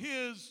from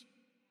his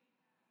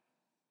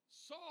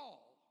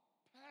Saul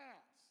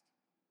past.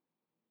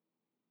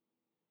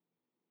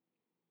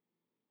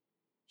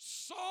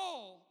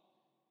 Saul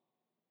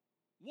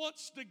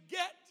wants to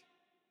get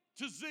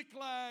to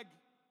Ziklag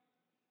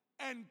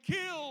and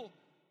kill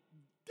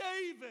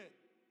David.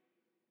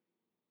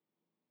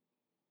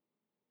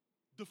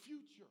 The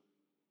future.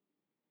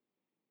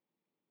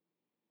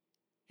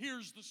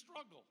 Here's the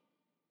struggle.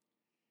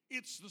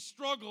 It's the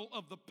struggle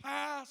of the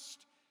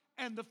past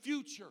and the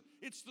future.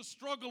 It's the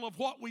struggle of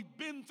what we've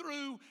been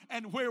through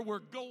and where we're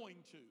going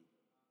to.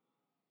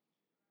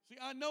 See,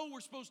 I know we're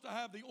supposed to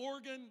have the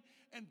organ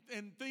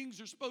and things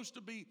are supposed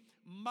to be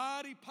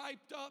mighty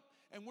piped up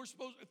and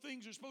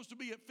things are supposed to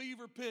be at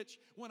fever pitch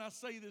when I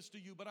say this to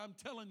you, but I'm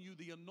telling you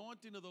the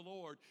anointing of the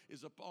Lord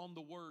is upon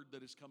the word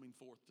that is coming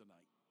forth tonight.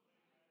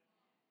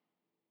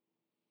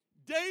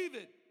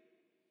 David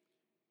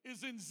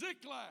is in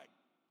Ziklag.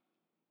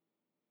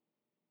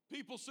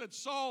 People said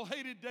Saul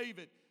hated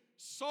David.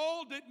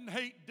 Saul didn't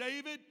hate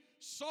David.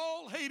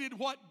 Saul hated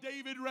what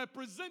David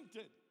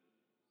represented.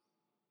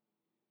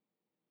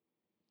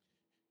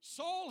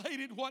 Saul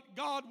hated what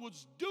God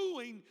was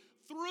doing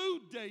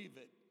through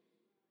David.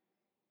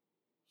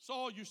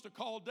 Saul used to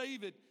call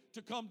David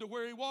to come to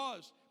where he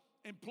was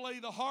and play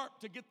the harp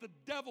to get the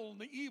devil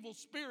and the evil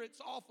spirits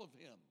off of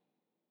him.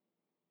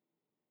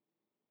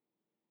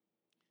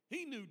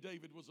 He knew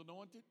David was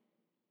anointed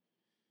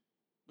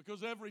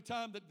because every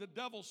time that the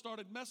devil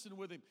started messing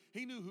with him,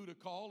 he knew who to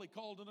call. He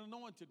called an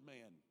anointed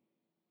man.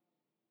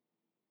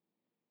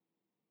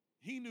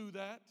 He knew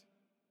that.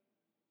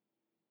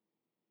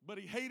 But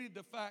he hated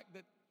the fact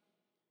that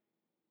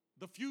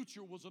the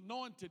future was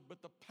anointed,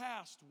 but the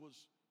past was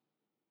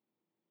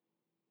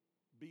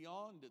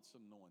beyond its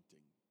anointing.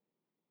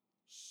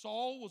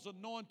 Saul was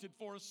anointed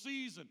for a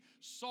season.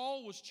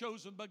 Saul was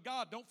chosen by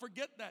God. Don't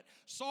forget that.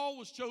 Saul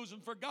was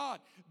chosen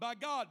by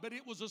God, but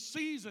it was a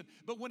season.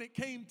 But when it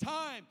came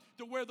time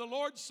to where the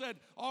Lord said,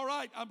 all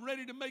right, I'm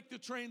ready to make the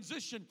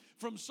transition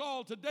from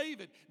Saul to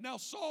David. Now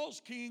Saul's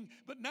king,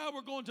 but now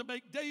we're going to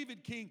make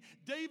David king.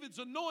 David's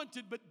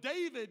anointed, but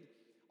David,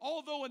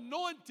 although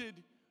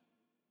anointed,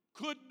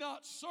 could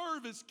not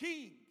serve as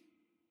king.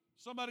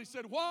 Somebody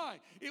said,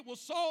 why? It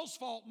was Saul's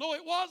fault. No,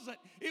 it wasn't.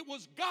 It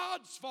was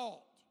God's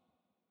fault.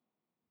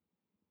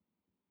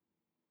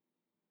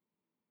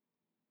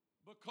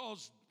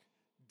 Because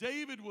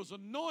David was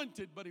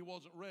anointed, but he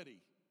wasn't ready.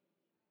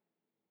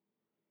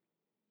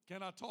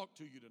 Can I talk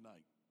to you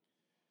tonight?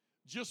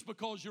 Just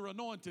because you're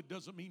anointed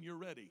doesn't mean you're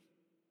ready.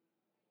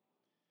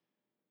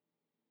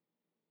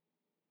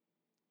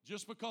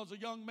 Just because a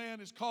young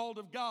man is called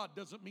of God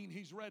doesn't mean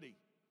he's ready.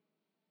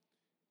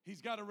 He's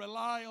got to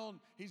rely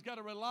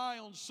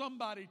on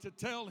somebody to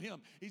tell him.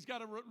 He's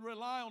got to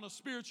rely on a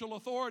spiritual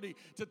authority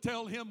to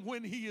tell him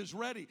when he is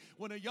ready.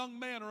 When a young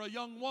man or a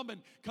young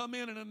woman come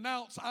in and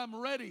announce, I'm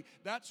ready,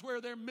 that's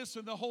where they're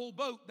missing the whole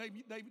boat.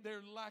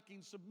 They're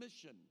lacking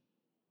submission.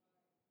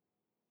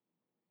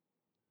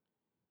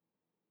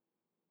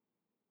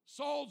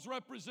 Saul's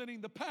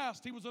representing the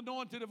past. He was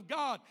anointed of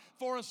God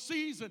for a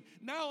season.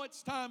 Now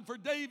it's time for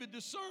David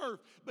to serve.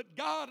 But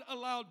God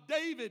allowed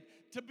David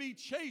to be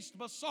chased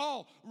by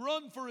Saul,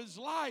 run for his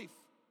life,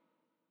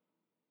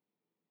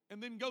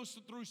 and then goes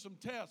through some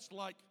tests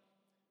like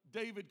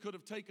David could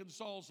have taken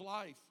Saul's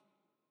life.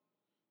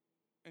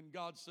 And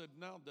God said,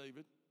 now,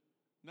 David,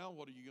 now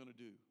what are you going to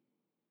do?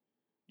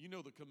 You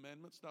know the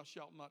commandments, thou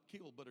shalt not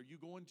kill, but are you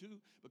going to?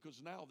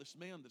 Because now this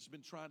man that's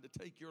been trying to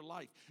take your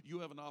life, you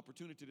have an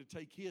opportunity to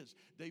take his.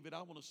 David,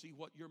 I want to see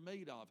what you're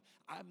made of.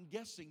 I'm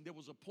guessing there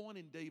was a point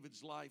in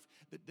David's life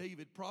that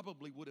David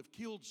probably would have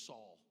killed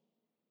Saul.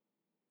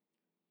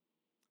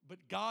 But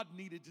God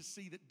needed to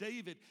see that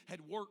David had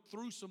worked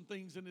through some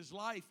things in his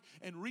life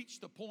and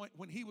reached the point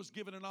when he was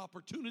given an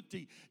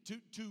opportunity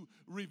to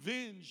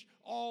revenge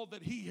all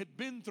that he had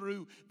been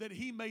through, that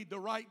he made the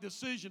right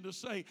decision to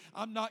say,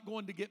 I'm not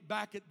going to get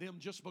back at them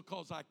just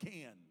because I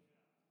can.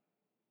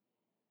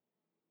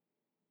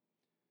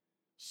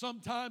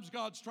 Sometimes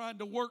God's trying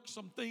to work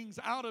some things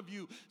out of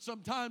you.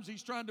 Sometimes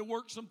He's trying to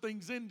work some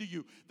things into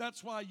you.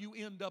 That's why you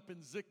end up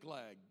in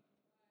Ziklag.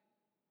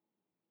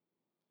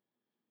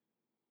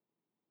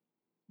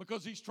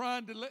 Because he's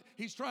trying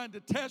to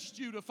test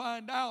you to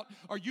find out,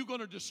 are you going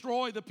to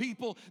destroy the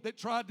people that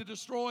tried to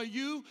destroy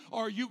you?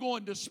 Or are you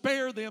going to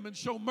spare them and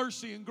show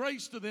mercy and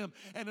grace to them?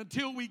 And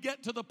until we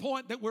get to the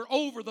point that we're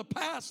over the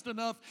past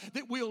enough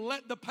that we'll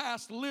let the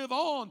past live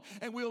on,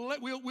 and we'll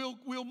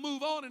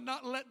move on and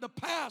not let the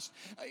past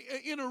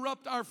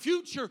interrupt our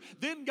future,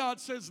 then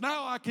God says,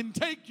 now I can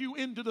take you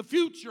into the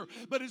future.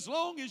 But as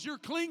long as you're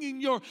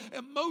clinging your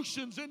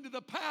emotions into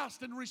the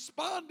past and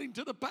responding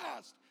to the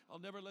past, I'll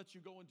never let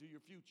you go into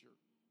your future.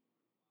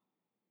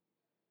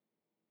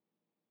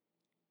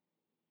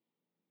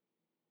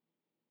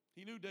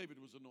 He knew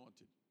David was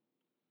anointed.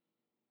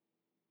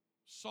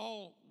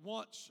 Saul,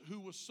 once who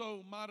was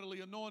so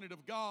mightily anointed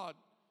of God,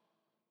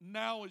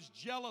 now is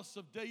jealous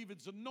of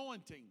David's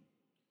anointing.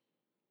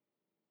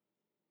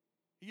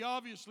 He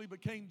obviously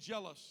became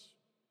jealous.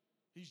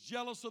 He's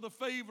jealous of the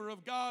favor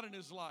of God in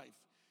his life.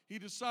 He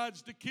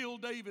decides to kill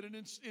David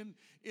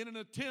in an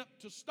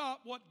attempt to stop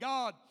what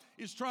God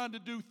is trying to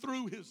do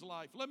through his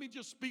life. Let me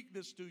just speak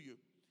this to you.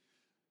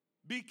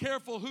 Be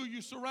careful who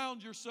you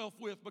surround yourself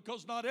with,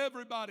 because not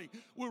everybody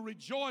will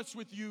rejoice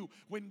with you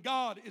when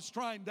God is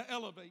trying to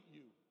elevate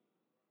you.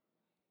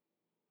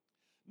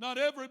 Not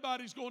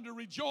everybody's going to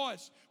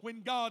rejoice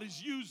when God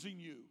is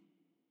using you.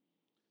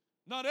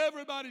 Not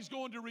everybody's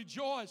going to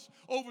rejoice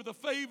over the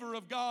favor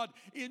of God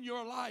in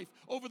your life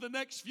over the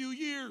next few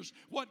years.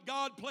 What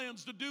God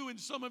plans to do in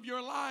some of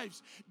your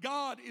lives,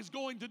 God is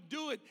going to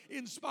do it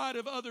in spite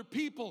of other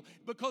people,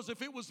 because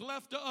if it was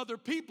left to other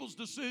people's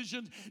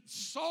decisions,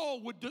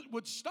 Saul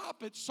would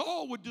stop it.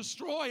 Saul would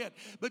destroy it.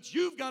 But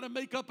you've got to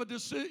make up a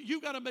decision.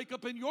 You've got to make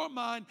up in your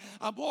mind,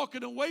 I'm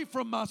walking away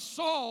from my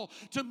Saul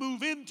to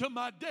move into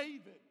my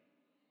David.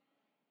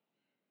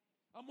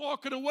 I'm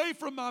walking away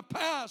from my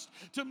past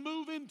to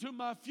move into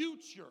my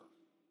future.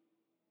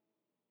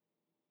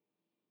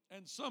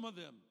 And some of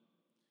them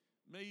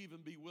may even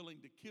be willing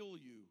to kill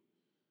you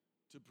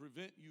to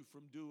prevent you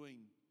from doing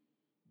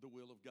the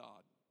will of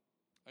God.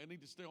 I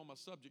need to stay on my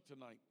subject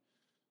tonight.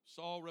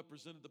 Saul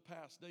represented the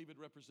past. David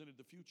represented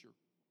the future.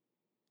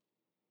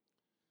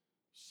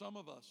 Some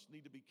of us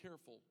need to be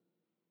careful.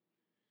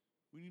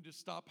 We need to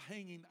stop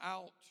hanging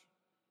out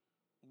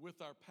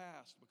with our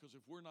past, because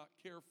if we're not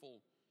careful,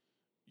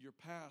 your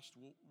past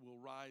will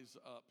rise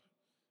up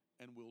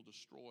and will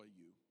destroy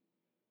you.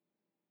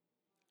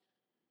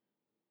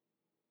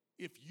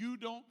 If you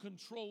don't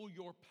control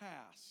your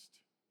past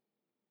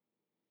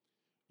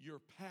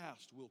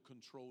will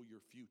control your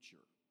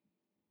future.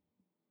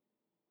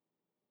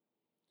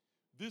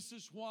 This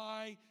is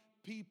why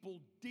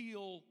people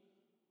deal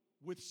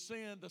with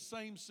sin, the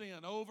same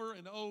sin, over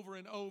and over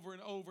and over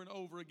and over and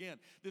over again.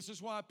 This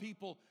is why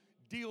people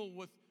deal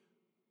with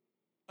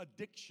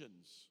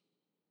addictions.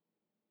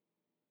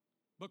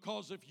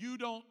 Because if you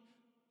don't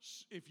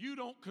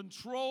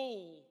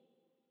control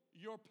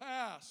your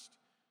past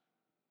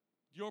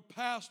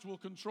will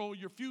control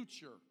your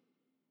future.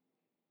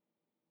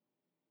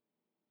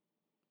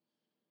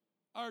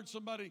 I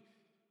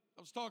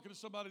was talking to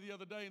somebody the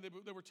other day, and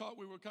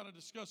we were kind of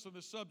discussing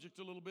this subject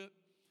a little bit,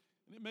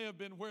 and it may have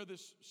been where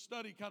this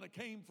study kind of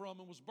came from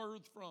and was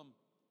birthed from.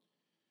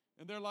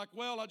 And they're like,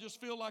 well, I just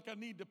feel like I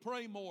need to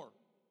pray more.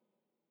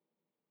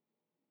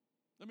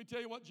 Let me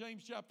tell you what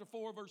James chapter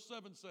 4 verse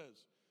 7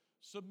 says.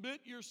 Submit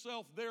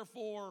yourself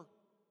therefore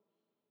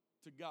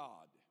to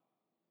God.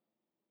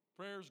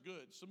 Prayer's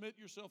good. Submit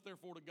yourself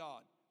therefore to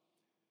God.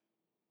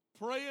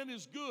 Praying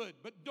is good,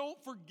 but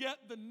don't forget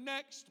the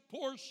next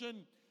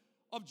portion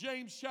of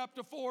James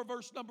chapter 4,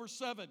 verse number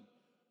 7.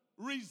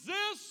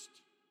 Resist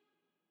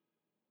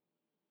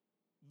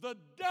the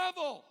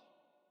devil,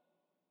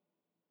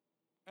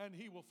 and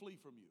he will flee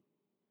from you.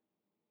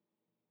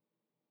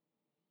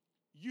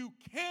 You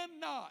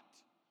cannot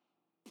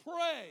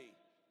pray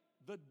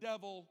the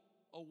devil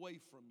away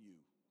from you.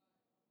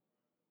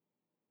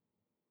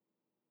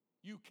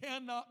 You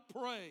cannot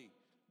pray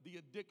the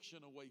addiction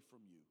away from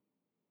you.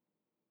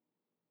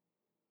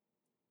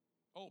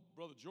 Oh,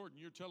 Brother Jordan,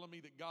 you're telling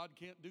me that God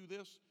can't do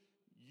this?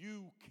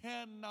 You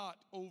cannot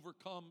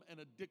overcome an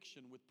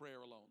addiction with prayer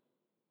alone.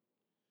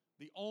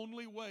 The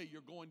only way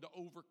you're going to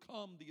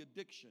overcome the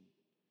addiction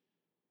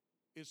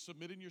is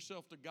submitting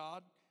yourself to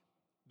God.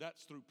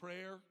 That's through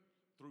prayer,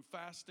 through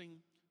fasting,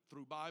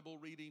 through Bible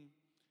reading,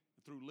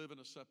 through living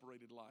a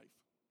separated life.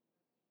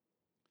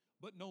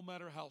 But no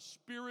matter how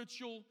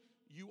spiritual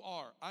you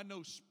are, I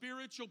know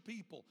spiritual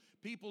people,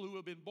 people who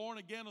have been born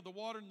again of the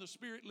water and the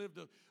Spirit, lived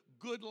a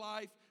good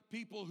life,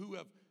 people who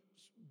have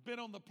been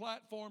on the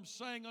platform,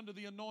 sang under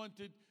the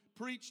anointed,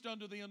 preached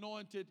under the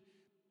anointed,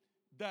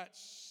 that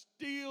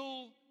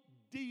still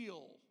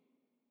deal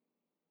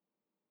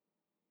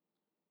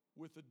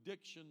with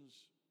addictions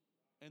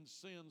and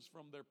sins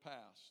from their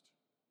past.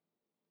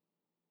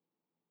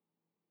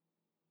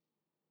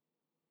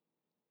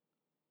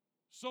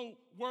 So,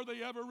 were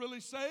they ever really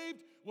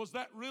saved? Was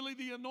that really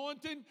the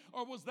anointing,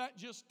 or was that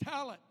just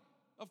talent?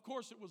 Of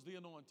course it was the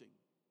anointing.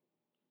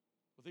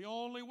 But the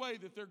only way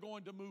that they're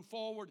going to move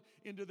forward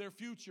into their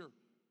future,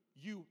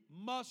 you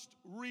must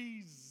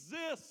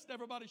resist.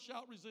 Everybody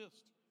shout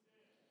resist.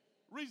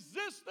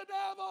 Resist the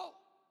devil.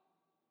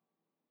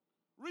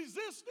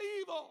 Resist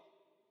evil.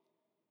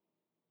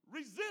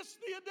 Resist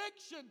the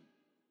addiction.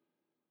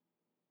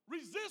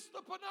 Resist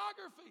the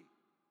pornography.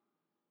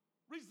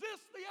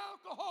 Resist the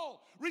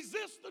alcohol.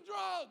 Resist the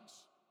drugs.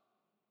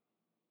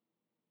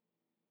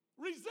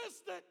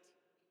 Resist it.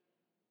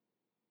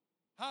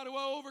 How do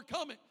I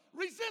overcome it?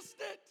 Resist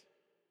it.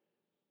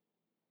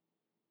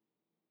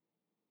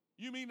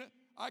 You mean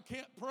I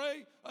can't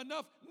pray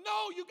enough?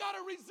 No, you got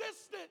to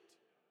resist it.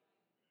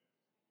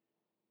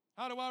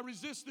 How do I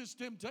resist this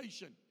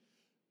temptation?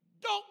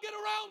 Don't get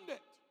around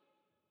it.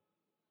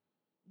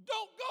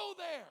 Don't go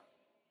there.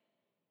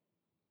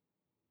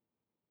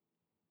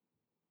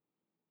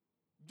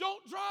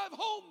 Don't drive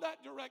home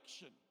that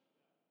direction.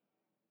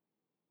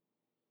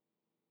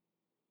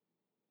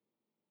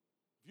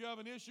 If you have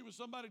an issue with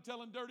somebody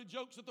telling dirty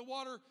jokes at the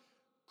water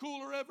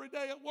cooler every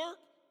day at work,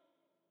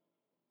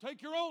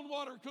 take your own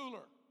water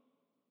cooler.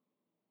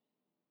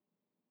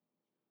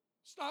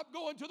 Stop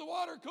going to the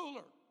water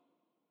cooler.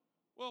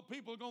 Well,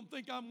 people are going to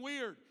think I'm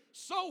weird.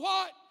 So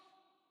what?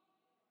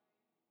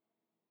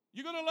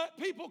 You're going to let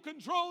people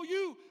control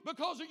you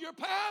because of your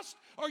past,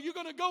 or are you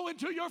going to go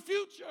into your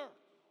future?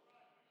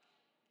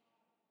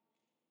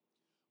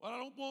 Well, I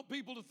don't want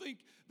people to think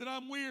that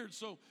I'm weird,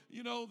 so,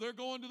 they're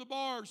going to the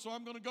bar, so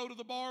I'm going to go to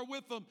the bar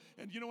with them.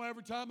 And,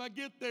 every time I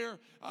get there,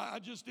 I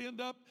just end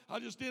up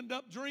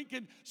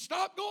drinking.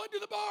 Stop going to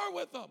the bar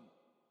with them.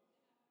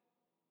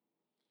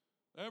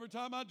 Every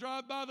time I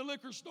drive by the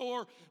liquor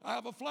store, I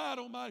have a flat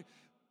on my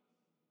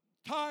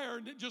tire,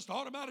 and it just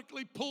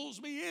automatically pulls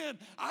me in.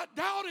 I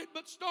doubt it,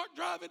 but start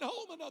driving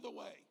home another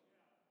way.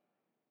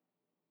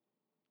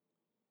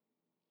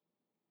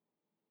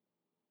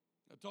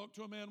 I talked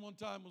to a man one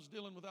time who was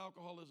dealing with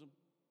alcoholism.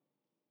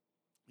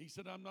 He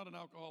said, I'm not an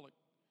alcoholic.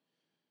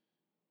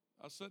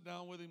 I sat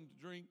down with him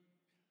to drink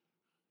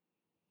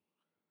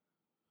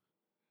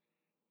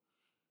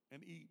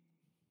and eat.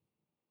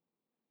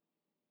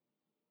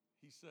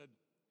 He said,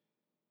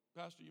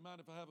 Pastor, you mind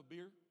if I have a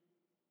beer?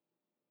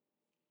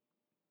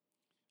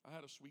 I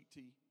had a sweet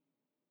tea.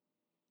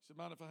 He said,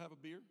 mind if I have a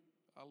beer?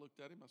 I looked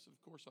at him. I said,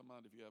 of course I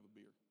mind if you have a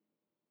beer.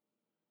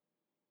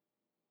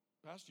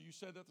 Pastor, you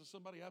said that to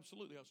somebody?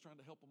 Absolutely. I was trying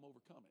to help them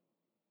overcome it.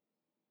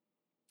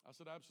 I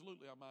said,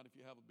 absolutely, I mind if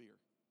you have a beer.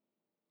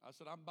 I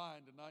said, I'm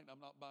buying tonight, and I'm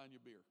not buying your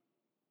beer.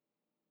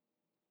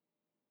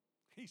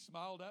 He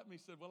smiled at me.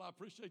 He said, well, I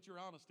appreciate your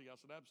honesty. I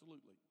said,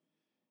 absolutely,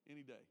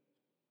 any day.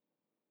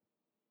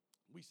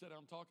 We sat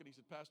down talking. He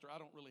said, Pastor, I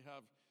don't really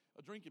have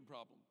a drinking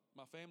problem.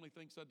 My family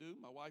thinks I do.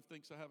 My wife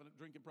thinks I have a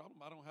drinking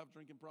problem. I don't have a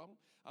drinking problem.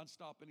 I'd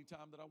stop any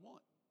time that I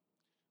want.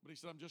 But he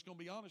said, I'm just going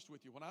to be honest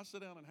with you. When I sit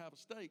down and have a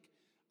steak,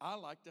 I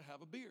like to have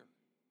a beer.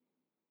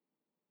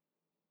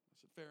 I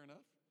said, fair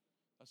enough.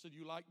 I said,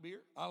 you like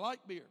beer? I like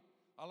beer.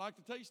 I like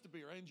the taste of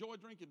beer. I enjoy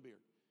drinking beer.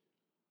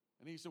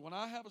 And he said, when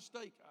I have a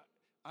steak,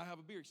 I have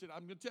a beer. He said,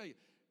 I'm going to tell you,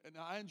 and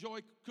I enjoy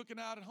cooking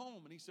out at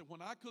home. And he said,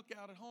 when I cook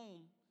out at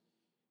home,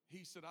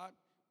 he said, I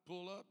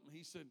pull up, and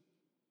he said,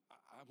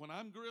 when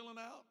I'm grilling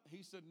out,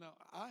 he said, no,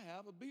 I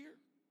have a beer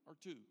or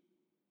two.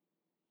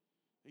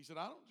 He said,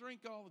 I don't drink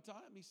all the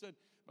time. He said,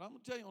 but I'm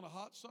going to tell you, on a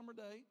hot summer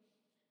day,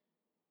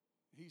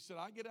 he said,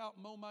 I get out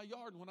and mow my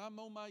yard. And when I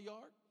mow my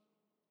yard,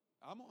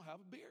 I'm going to have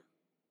a beer.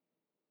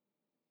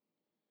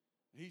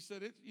 He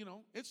said,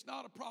 it's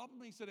not a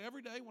problem. He said,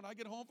 every day when I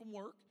get home from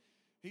work,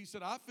 he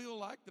said, I feel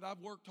like that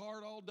I've worked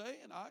hard all day,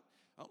 and I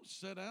don't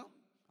sit down.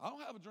 I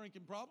don't have a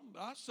drinking problem,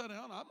 but I sit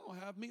down, I'm going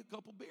to have me a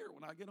couple beer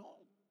when I get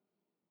home.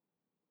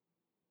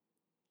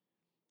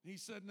 He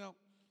said, now,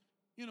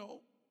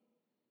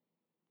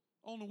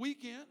 on the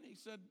weekend, he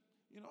said,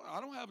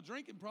 I don't have a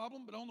drinking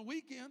problem, but on the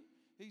weekend,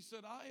 he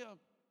said,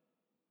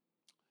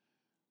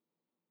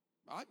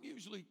 I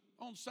usually,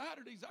 on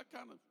Saturdays, I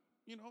kind of,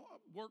 I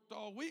worked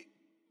all week.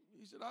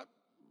 He said,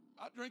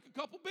 I drink a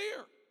couple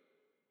beer.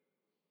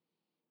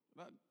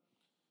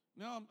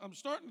 Now I'm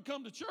starting to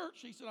come to church.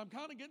 He said, I'm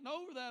kind of getting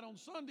over that on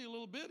Sunday a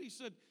little bit. He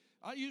said,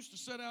 I used to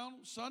sit down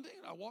on Sunday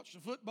and I watched a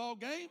football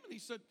game, and he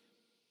said,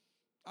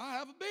 I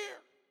have a beer.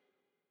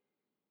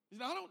 He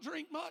said, I don't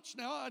drink much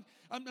now.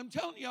 I'm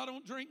telling you, I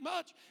don't drink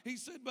much. He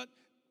said, but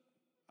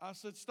I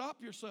said,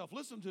 stop yourself.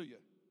 Listen to you.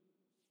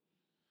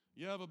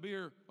 You have a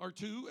beer or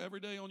two every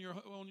day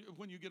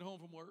when you get home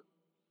from work.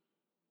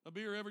 A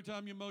beer every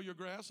time you mow your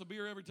grass. A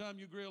beer every time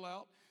you grill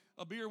out.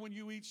 A beer when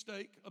you eat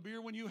steak. A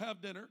beer when you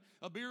have dinner.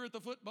 A beer at the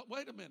football.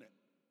 Wait a minute.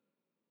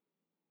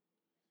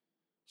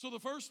 So the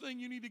first thing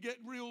you need to get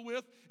real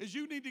with is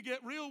you need to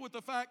get real with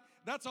the fact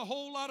that's a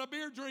whole lot of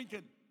beer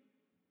drinking.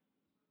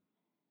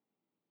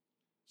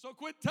 So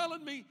quit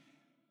telling me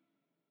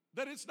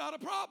that it's not a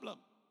problem.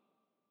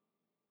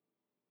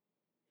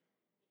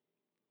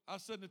 I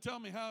said, now tell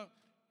me,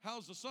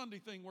 how's the Sunday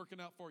thing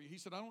working out for you? He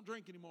said, I don't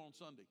drink anymore on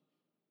Sunday.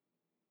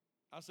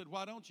 I said,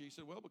 why don't you? He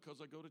said, well, because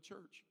I go to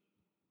church.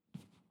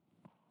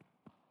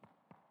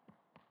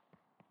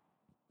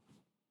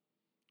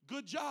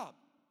 Good job.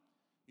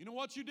 You know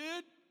what you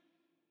did?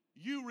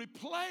 You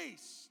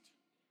replaced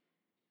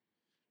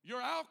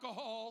your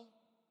alcohol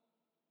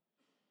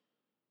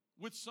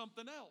with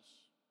something else.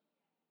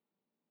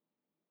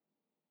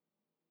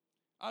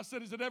 I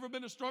said, has it ever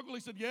been a struggle? He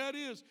said, yeah, it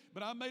is.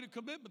 But I made a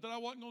commitment that I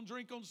wasn't going to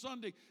drink on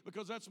Sunday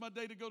because that's my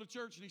day to go to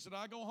church. And he said,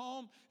 I go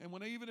home, and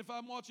even if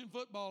I'm watching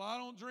football, I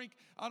don't drink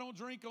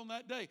on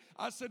that day.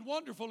 I said,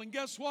 wonderful. And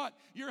guess what?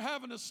 You're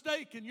having a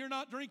steak and you're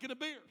not drinking a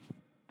beer.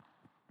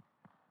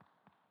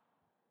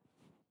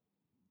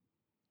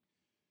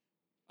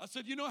 I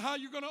said, you know how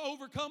you're going to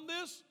overcome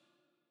this?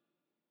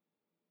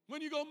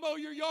 When you go mow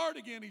your yard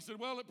again. He said,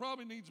 well, it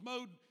probably needs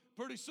mowed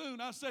pretty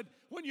soon. I said,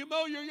 when you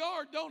mow your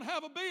yard, don't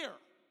have a beer.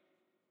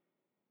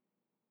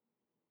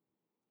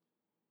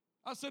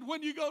 I said,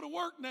 when you go to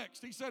work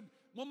next? He said,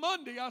 well,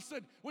 Monday. I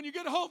said, when you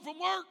get home from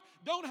work,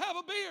 don't have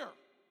a beer.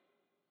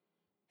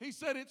 He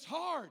said, it's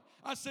hard.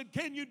 I said,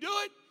 can you do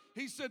it?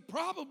 He said,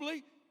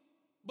 probably,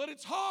 but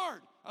it's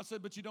hard. I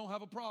said, but you don't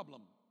have a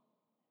problem.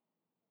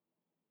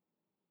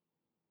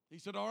 He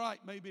said, all right,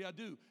 maybe I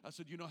do. I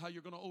said, you know how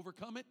you're going to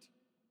overcome it?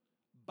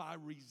 By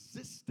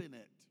resisting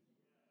it.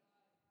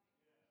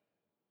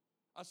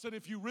 I said,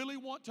 if you really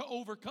want to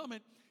overcome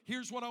it,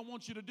 here's what I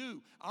want you to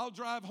do. I'll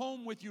drive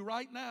home with you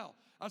right now.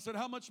 I said,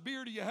 how much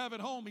beer do you have at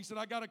home? He said,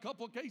 I got a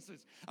couple of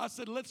cases. I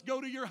said, let's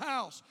go to your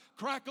house,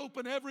 crack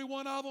open every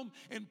one of them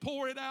and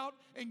pour it out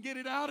and get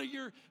it out of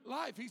your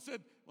life. He said,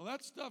 well,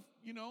 that stuff,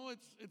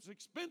 it's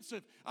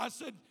expensive. I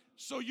said,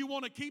 so you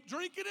want to keep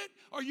drinking it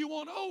or you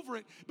want over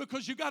it?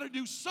 Because you got to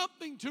do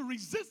something to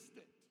resist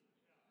it.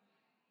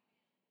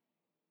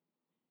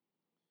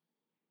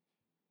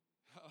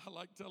 I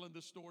like telling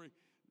this story.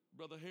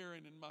 Brother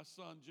Herring and my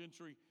son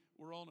Gentry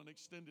were on an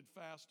extended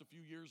fast a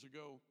few years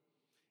ago.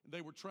 And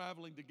they were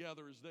traveling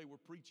together as they were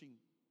preaching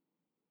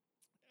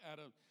at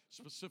a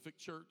specific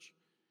church.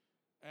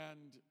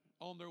 And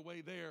on their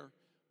way there,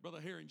 Brother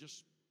Herring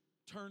just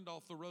turned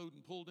off the road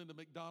and pulled into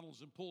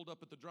McDonald's and pulled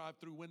up at the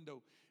drive-through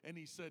window. And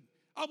he said,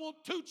 I want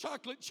 2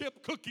 chocolate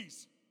chip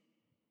cookies.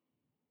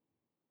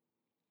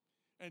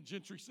 And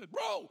Gentry said,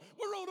 bro,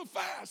 we're on a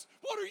fast.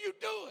 What are you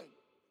doing?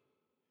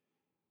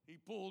 He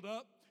pulled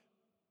up,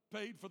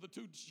 paid for the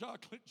 2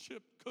 chocolate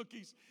chip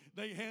cookies.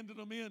 They handed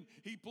them in.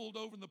 He pulled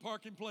over in the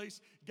parking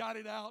place, got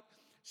it out,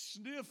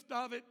 sniffed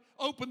of it,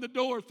 opened the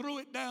door, threw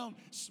it down,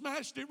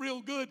 smashed it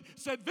real good,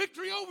 said,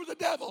 victory over the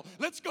devil.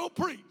 Let's go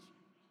preach.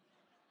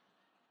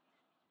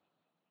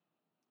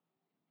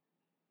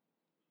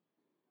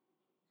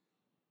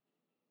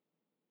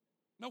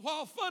 Now,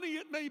 while funny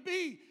it may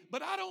be,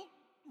 but I don't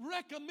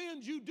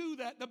recommend you do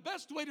that. The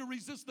best way to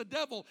resist the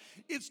devil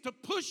is to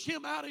push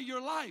him out of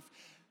your life.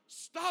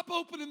 Stop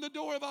opening the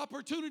door of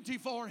opportunity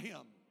for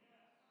him.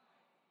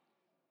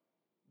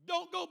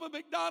 Don't go to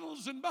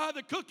McDonald's and buy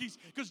the cookies,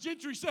 because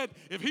Gentry said,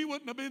 if he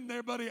wouldn't have been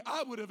there, buddy,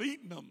 I would have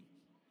eaten them.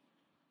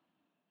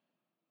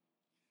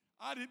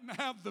 I didn't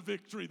have the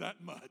victory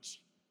that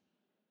much.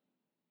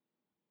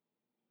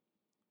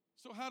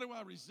 So how do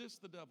I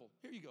resist the devil?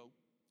 Here you go.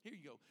 Here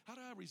you go. How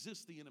do I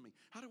resist the enemy?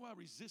 How do I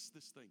resist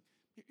this thing?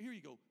 Here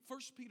you go. 1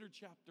 Peter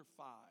chapter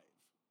 5,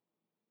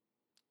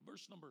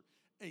 verse number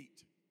 8.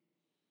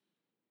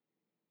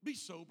 Be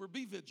sober,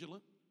 be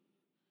vigilant,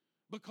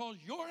 because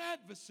your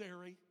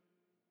adversary,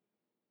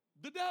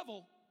 the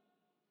devil,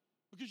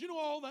 because you know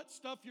all that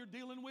stuff you're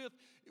dealing with,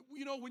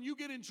 when you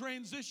get in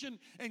transition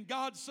and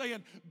God's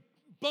saying,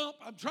 bump,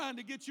 I'm trying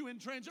to get you in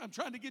transition, I'm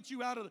trying to get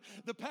you out of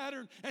the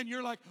pattern, and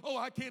you're like, oh,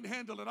 I can't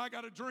handle it, I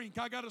got to drink,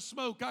 I got to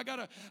smoke, I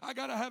got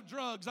to have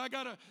drugs,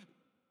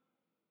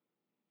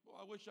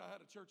 Oh, I wish I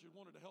had a church that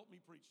wanted to help me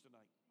preach tonight.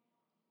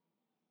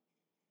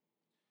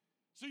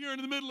 So you're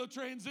in the middle of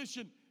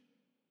transition.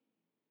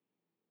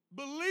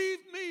 Believe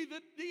me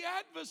that the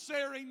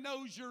adversary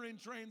knows you're in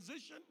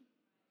transition.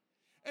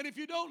 And if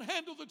you don't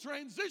handle the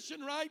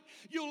transition right,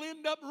 you'll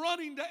end up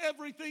running to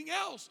everything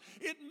else.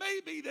 It may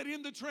be that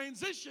in the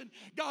transition,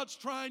 God's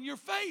trying your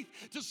faith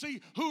to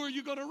see who are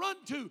you going to run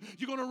to.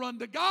 You're going to run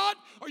to God,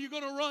 or you're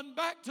going to run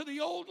back to the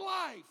old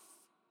life.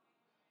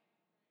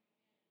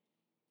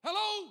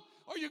 Hello?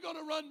 Are you going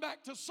to run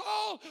back to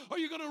Saul, or are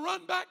you going to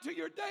run back to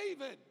your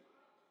David?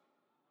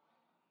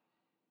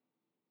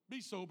 Be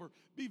sober,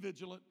 be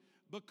vigilant,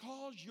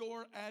 because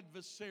your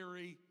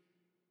adversary,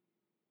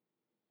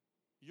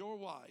 your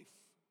wife,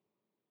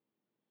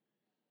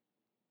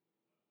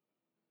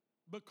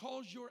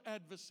 because your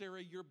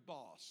adversary, your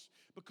boss,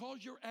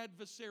 because your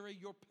adversary,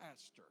 your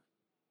pastor,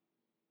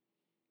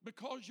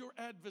 because your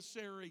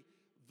adversary,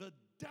 the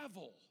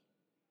devil,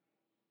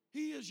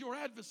 he is your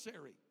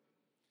adversary.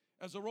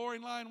 As a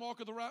roaring lion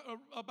walketh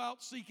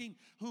about seeking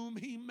whom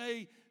he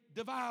may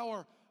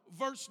devour.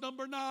 Verse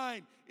number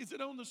 9. Is it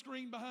on the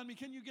screen behind me?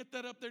 Can you get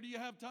that up there? Do you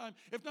have time?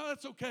 If not,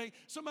 that's okay.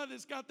 Somebody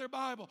that's got their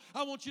Bible,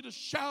 I want you to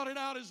shout it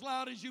out as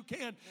loud as you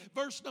can.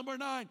 Verse number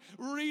 9.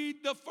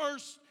 Read the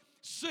first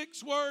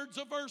 6 words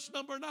of verse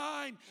number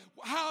 9.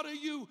 How do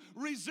you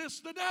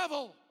resist the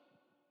devil?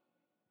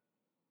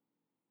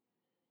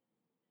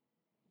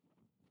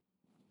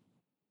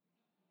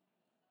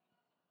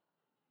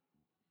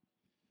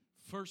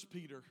 First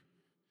Peter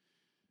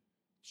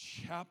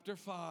chapter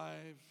 5,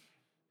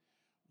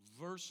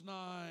 verse 9.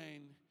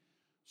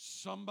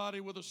 Somebody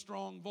with a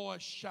strong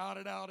voice, shout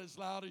it out as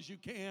loud as you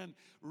can.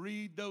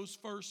 Read those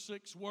first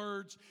 6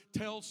 words.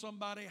 Tell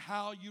somebody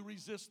how you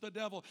resist the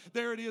devil.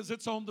 There it is.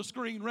 It's on the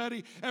screen.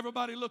 Ready?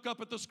 Everybody look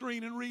up at the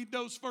screen and read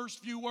those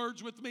first few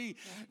words with me.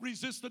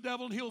 Resist the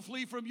devil and he'll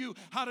flee from you.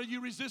 How do you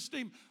resist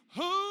him?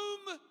 Whom?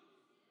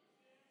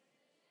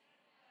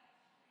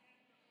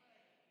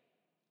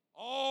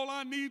 All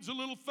I need is a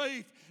little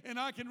faith and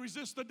I can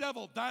resist the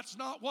devil. That's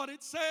not what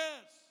it says.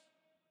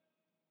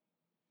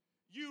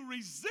 You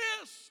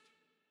resist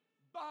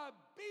by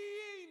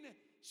being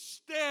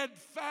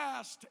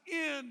steadfast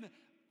in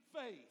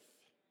faith.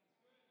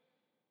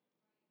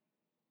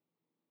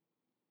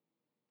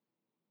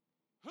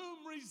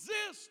 Whom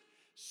resist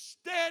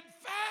steadfast.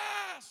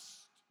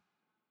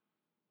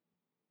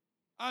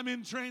 I'm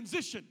in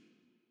transition,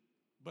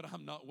 but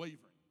I'm not wavering.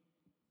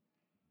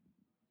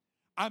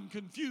 I'm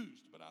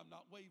confused, but I'm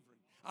not wavering.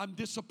 I'm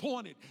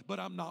disappointed, but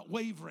I'm not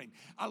wavering.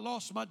 I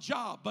lost my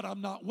job, but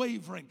I'm not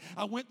wavering.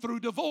 I went through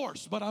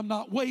divorce, but I'm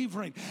not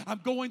wavering. I'm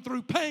going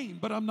through pain,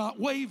 but I'm not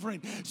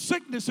wavering.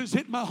 Sickness has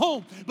hit my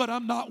home, but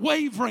I'm not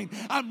wavering.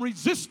 I'm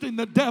resisting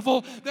the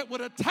devil that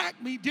would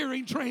attack me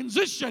during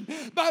transition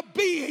by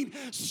being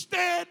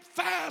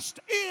steadfast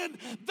in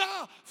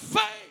the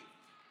faith.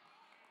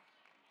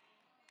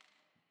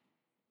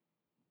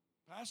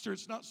 Pastor,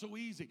 it's not so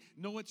easy.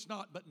 No, it's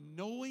not. But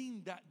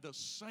knowing that the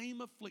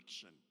same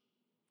affliction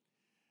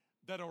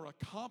that are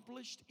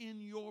accomplished in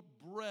your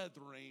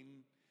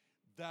brethren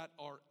that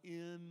are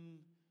in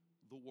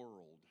the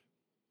world.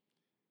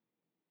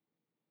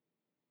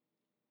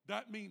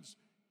 That means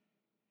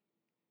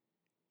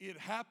it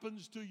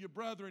happens to your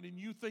brethren and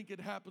you think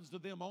it happens to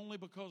them only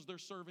because they're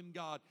serving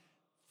God.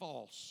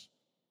 False.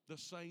 The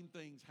same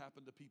things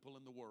happen to people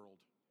in the world.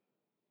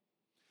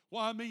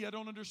 Why me? I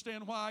don't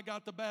understand why I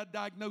got the bad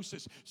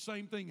diagnosis.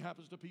 Same thing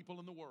happens to people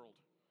in the world.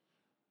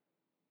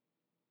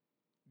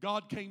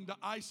 God came to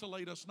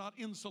isolate us, not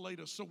insulate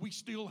us. So we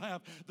still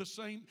have the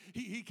same.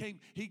 He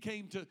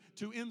came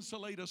to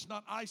insulate us,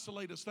 not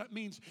isolate us. That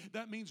means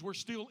we're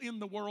still in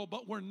the world,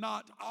 but we're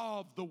not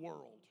of the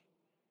world.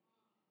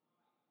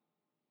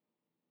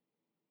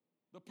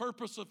 The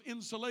purpose of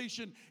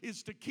insulation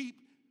is to keep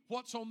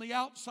what's on the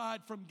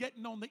outside from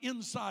getting on the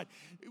inside.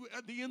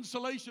 The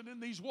insulation in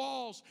these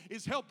walls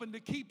is helping to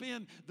keep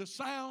in the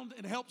sound,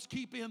 and helps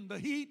keep in the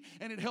heat,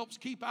 and it helps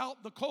keep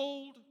out the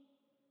cold.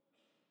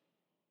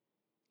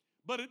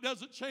 But it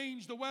doesn't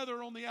change the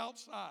weather on the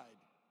outside.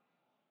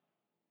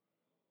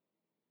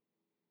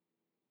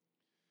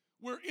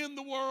 We're in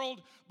the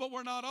world, but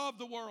we're not of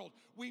the world.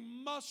 We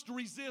must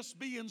resist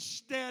being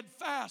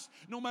steadfast.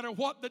 No matter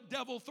what the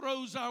devil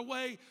throws our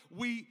way,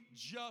 we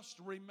just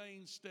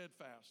remain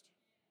steadfast.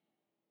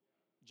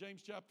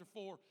 James chapter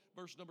 4,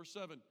 verse number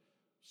 7.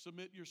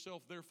 Submit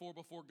yourself therefore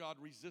before God.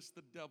 Resist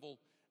the devil,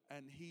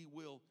 and he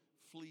will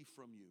flee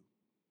from you.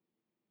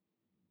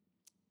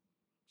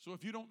 So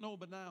if you don't know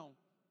by now,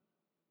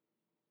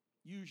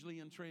 usually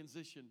in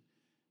transition,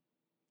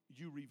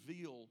 you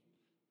reveal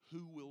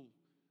who will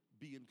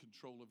be in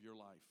control of your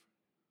life.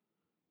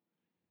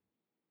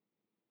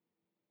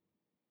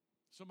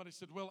 Somebody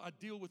said, well, I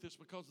deal with this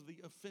because of the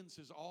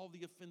offenses, all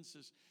the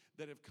offenses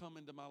that have come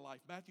into my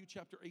life. Matthew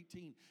chapter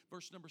 18,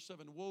 verse number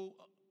 7. Woe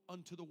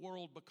unto the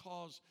world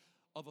because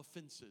of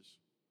offenses,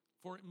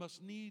 for it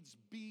must needs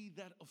be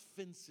that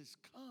offenses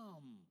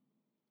come.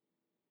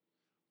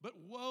 But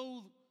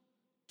woe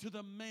to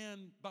the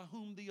man by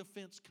whom the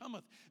offense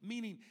cometh.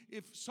 Meaning,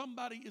 if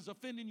somebody is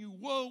offending you,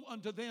 woe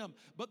unto them.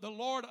 But the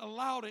Lord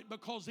allowed it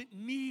because it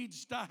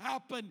needs to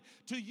happen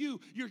to you.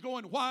 You're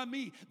going, why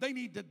me? They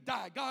need to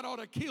die. God ought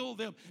to kill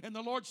them. And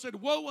the Lord said,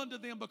 woe unto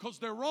them because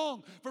they're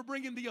wrong for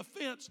bringing the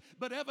offense.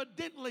 But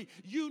evidently,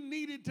 you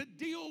needed to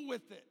deal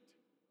with it.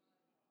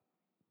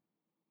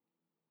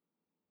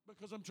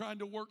 Because I'm trying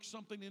to work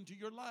something into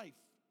your life.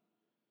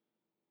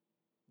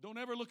 Don't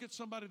ever look at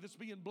somebody that's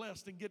being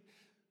blessed and get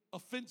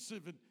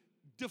offensive and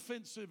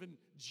defensive and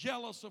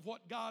jealous of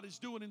what God is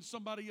doing in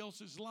somebody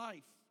else's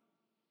life.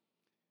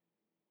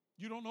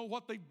 You don't know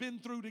what they've been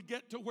through to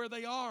get to where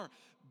they are.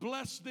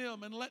 Bless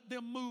them and let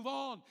them move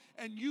on.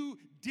 And you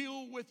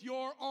deal with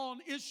your own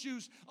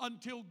issues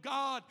until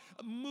God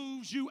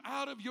moves you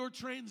out of your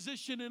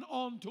transition and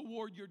on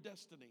toward your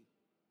destiny.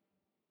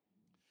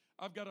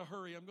 I've got to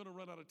hurry. I'm going to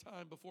run out of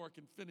time before I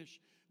can finish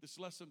this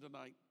lesson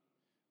tonight.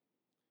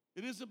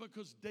 It isn't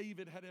because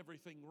David had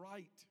everything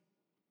right.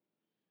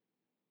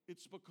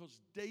 It's because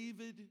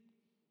David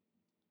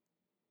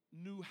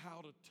knew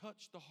how to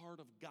touch the heart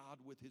of God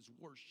with his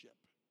worship.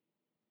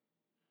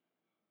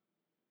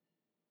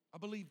 I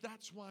believe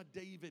that's why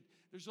David,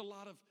 there's a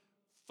lot of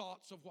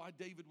thoughts of why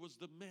David was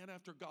the man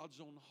after God's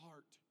own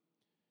heart.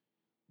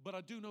 But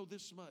I do know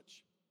this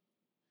much.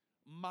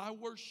 My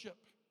worship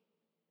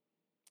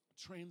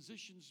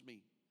transitions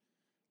me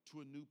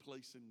to a new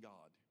place in God.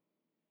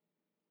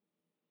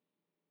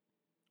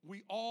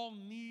 We all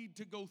need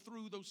to go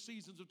through those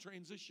seasons of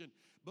transition,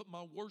 but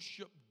my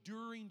worship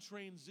during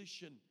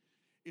transition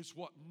is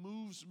what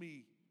moves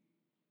me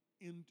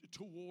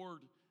toward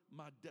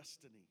my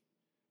destiny.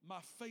 My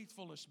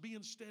faithfulness,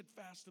 being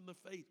steadfast in the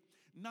faith,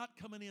 not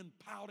coming in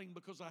pouting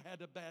because I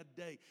had a bad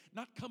day,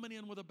 not coming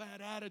in with a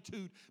bad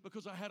attitude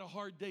because I had a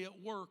hard day at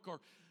work,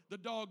 or the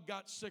dog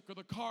got sick, or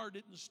the car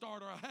didn't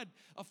start, or I had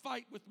a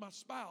fight with my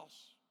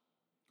spouse.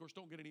 Of course,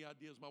 don't get any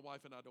ideas. My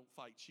wife and I don't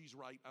fight. She's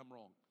right, I'm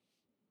wrong.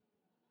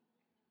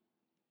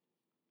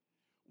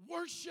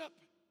 Worship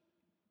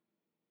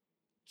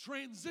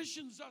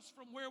transitions us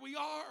from where we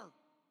are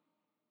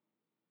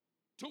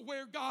to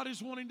where God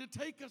is wanting to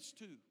take us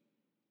to.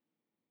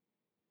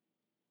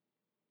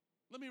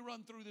 Let me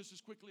run through this as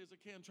quickly as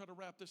I can, try to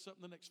wrap this up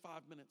in the next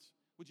 5 minutes.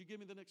 Would you give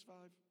me the next 5?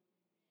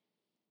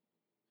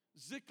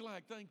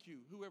 Ziklag, thank you.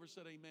 Whoever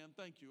said amen,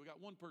 thank you. I got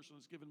one person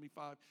that's given me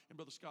 5, and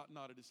Brother Scott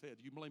nodded his head.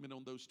 You blame it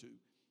on those 2.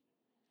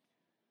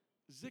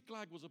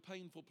 Ziklag was a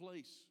painful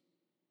place.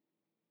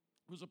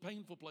 It was a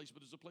painful place,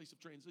 but it was a place of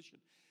transition.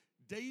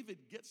 David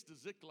gets to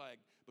Ziklag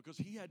because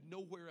he had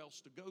nowhere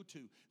else to go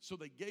to. So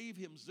they gave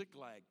him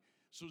Ziklag.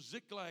 So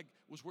Ziklag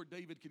was where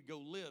David could go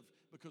live,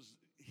 because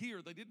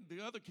here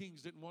the other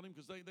kings didn't want him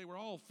because they were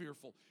all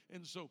fearful.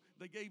 And so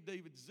they gave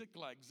David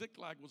Ziklag.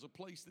 Ziklag was a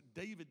place that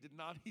David did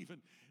not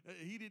even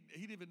he didn't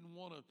even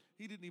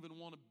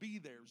want to be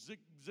there.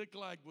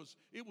 Ziklag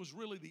was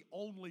really the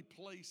only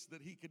place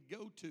that he could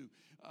go to.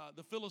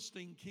 The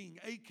Philistine king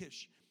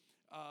Achish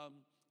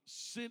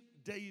sent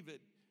David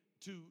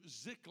to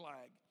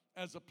Ziklag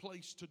as a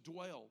place to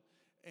dwell.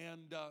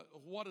 And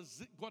what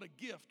a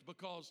gift,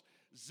 because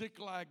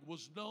Ziklag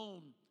was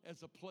known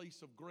as a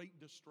place of great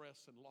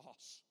distress and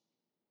loss.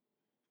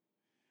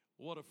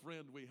 What a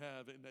friend we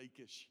have in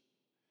Achish.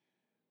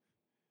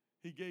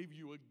 He gave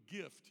you a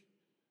gift,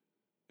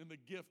 and the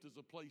gift is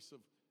a place of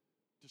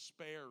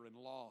despair and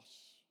loss,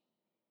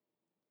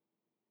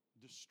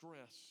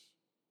 distress.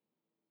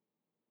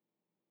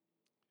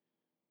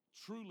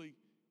 Truly,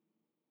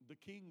 the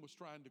king was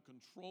trying to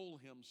control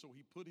him, so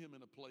he put him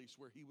in a place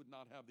where he would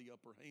not have the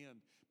upper hand,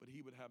 but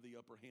he would have the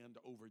upper hand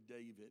over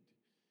David.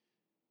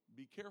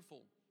 Be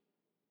careful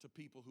to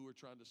people who are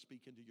trying to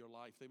speak into your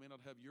life. They may not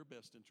have your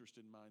best interest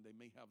in mind. They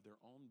may have their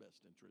own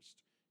best interest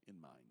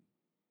in mind.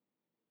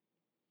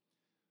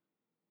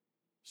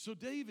 So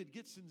David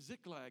gets in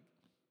Ziklag,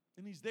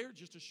 and he's there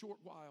just a short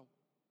while.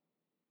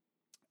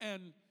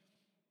 And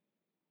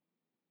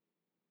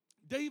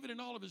David and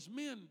all of his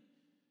men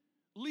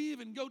leave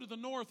and go to the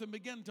north and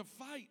begin to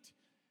fight.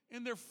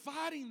 And they're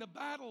fighting the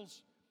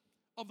battles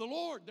of the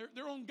Lord.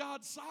 They're on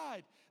God's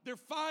side. They're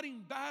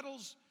fighting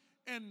battles,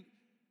 and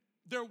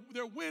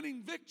they're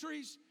winning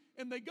victories.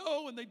 And they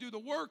go and they do the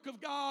work of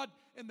God,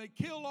 and they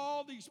kill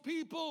all these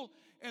people,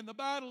 and the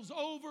battle's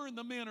over, and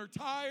the men are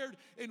tired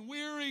and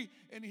weary.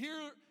 And here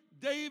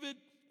David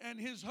and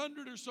his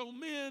 100 or so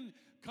men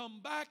come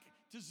back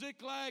to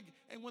Ziklag,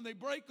 and when they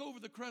break over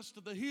the crest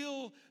of the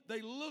hill,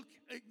 they look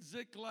at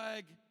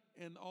Ziklag,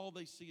 and all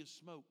they see is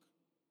smoke.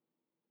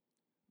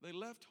 They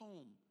left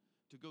home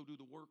to go do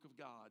the work of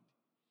God.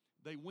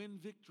 They win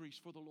victories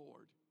for the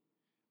Lord.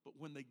 But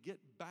when they get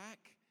back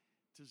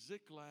to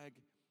Ziklag,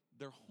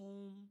 their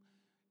home,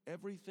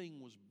 everything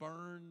was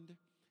burned.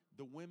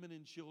 The women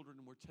and children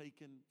were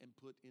taken and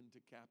put into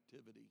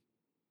captivity.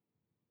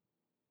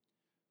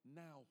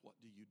 Now what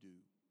do you do?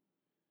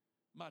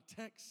 My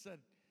text said,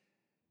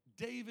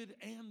 David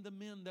and the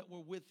men that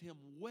were with him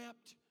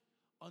wept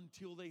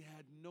until they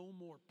had no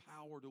more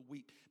power to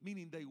weep.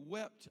 Meaning they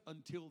wept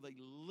until they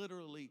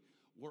literally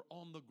were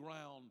on the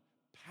ground,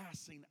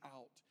 passing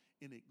out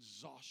in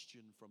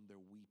exhaustion from their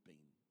weeping.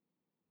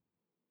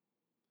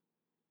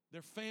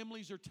 Their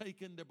families are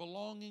taken. Their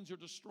belongings are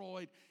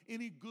destroyed.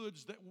 Any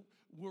goods that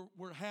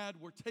had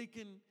were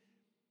taken.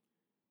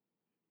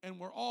 And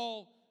were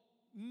all,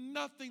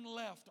 nothing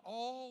left.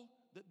 All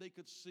that they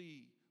could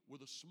see were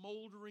the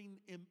smoldering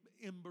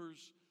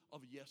embers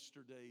of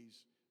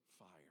yesterday's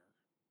fire.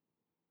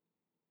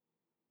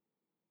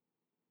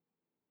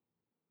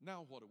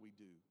 Now what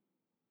do?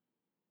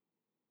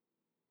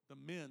 The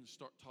men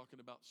start talking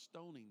about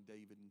stoning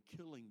David and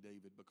killing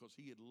David because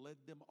he had led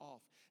them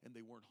off and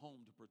they weren't home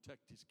to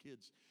protect his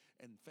kids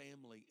and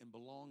family and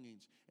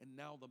belongings. And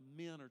now the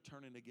men are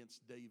turning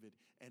against David,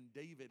 and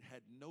David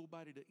had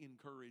nobody to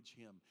encourage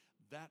him.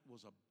 That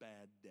was a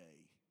bad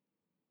day.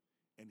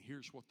 And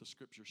here's what the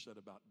scripture said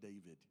about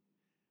David.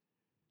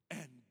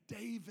 And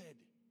David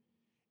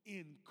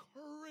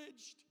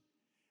encouraged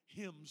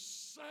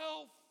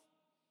himself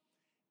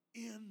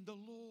in the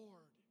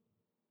Lord.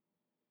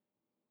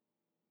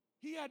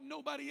 He had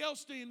nobody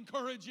else to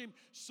encourage him,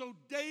 so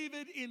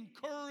David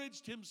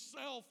encouraged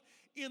himself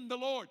in the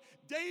Lord.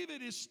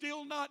 David is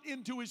still not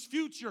into his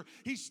future.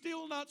 He's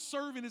still not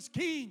serving as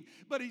king,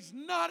 but he's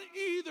not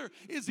either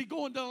is he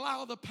going to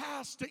allow the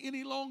past to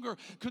any longer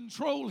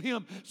control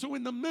him. So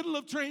in the middle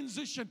of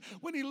transition,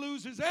 when he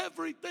loses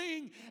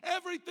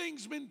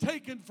everything's been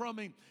taken from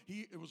him.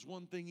 It was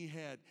one thing he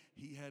had.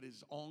 He had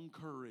his own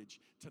courage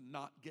to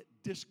not get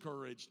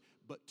discouraged,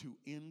 but to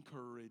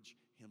encourage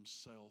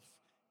himself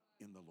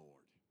in the Lord.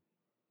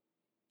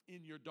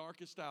 In your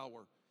darkest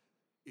hour,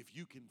 if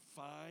you can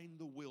find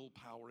the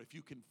willpower, if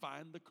you can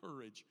find the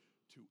courage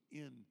to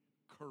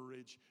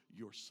encourage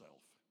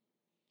yourself,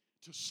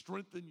 to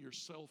strengthen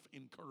yourself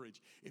in courage,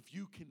 if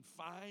you can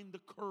find the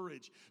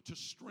courage to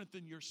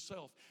strengthen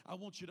yourself, I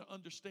want you to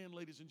understand,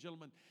 ladies and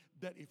gentlemen,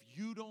 that if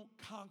you don't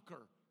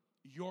conquer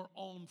your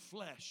own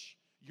flesh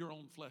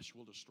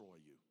will destroy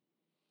you.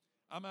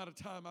 I'm out of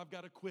time. I've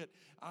got to quit.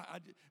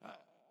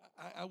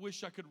 I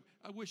wish I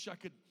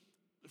could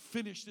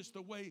finish this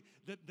the way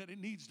that it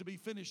needs to be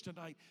finished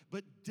tonight.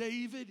 But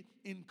David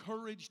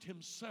encouraged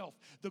himself.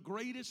 The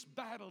greatest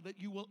battle that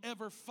you will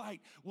ever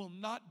fight will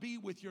not be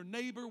with your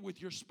neighbor,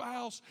 with your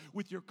spouse,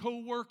 with your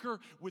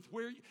co-worker,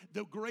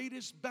 the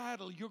greatest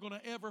battle you're going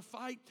to ever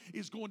fight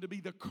is going to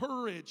be the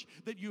courage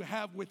that you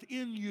have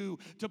within you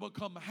to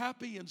become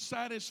happy and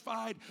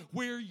satisfied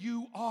where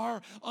you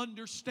are,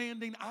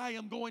 understanding I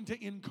am going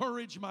to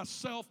encourage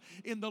myself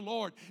in the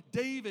Lord.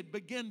 David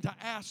began to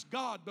ask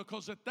God,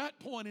 because at that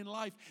point in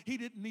life, he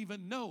didn't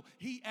even know.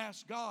 He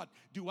asked God,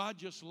 do I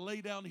just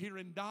lay down here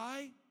and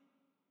die?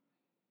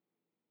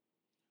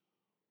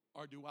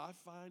 Or do I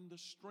find the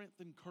strength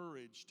and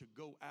courage to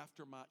go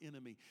after my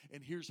enemy?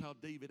 And here's how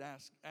David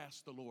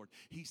asked the Lord.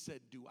 He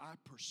said, do I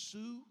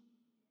pursue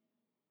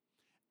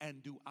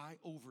and do I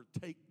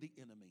overtake the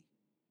enemy?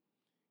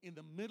 In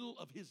the middle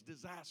of his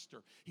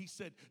disaster, he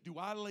said, do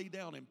I lay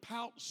down and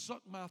pout,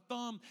 suck my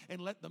thumb,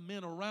 and let the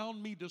men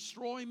around me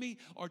destroy me?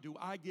 Or do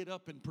I get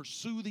up and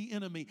pursue the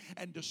enemy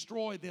and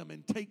destroy them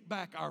and take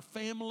back our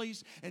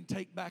families and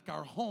take back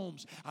our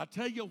homes? I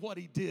tell you what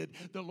he did.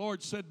 The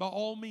Lord said, by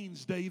all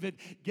means, David,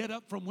 get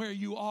up from where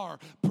you are,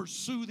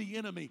 pursue the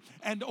enemy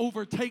and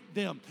overtake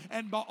them,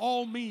 and by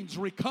all means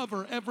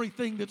recover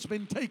everything that's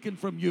been taken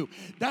from you.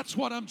 That's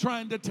what I'm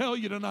trying to tell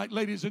you tonight,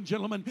 ladies and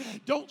gentlemen.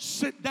 Don't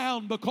sit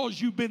down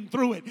because you've been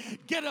through it.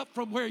 Get up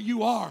from where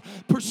you are.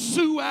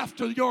 Pursue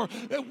after your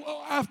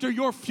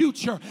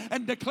future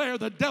and declare,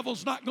 the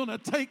devil's not going to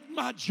take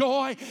my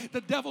joy.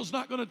 The devil's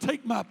not going to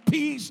take my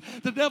peace.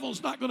 The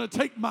devil's not going to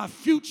take my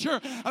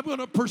future. I'm going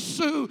to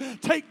pursue,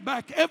 take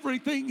back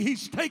everything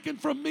he's taken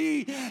from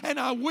me, and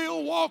I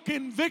will walk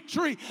in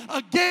victory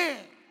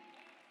again.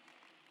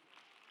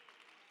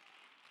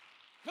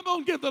 Come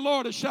on, give the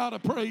Lord a shout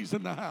of praise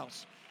in the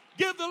house.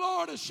 Give the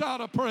Lord a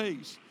shout of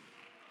praise.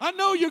 I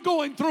know you're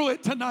going through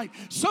it tonight.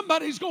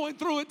 Somebody's going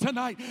through it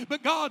tonight,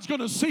 but God's going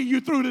to see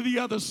you through to the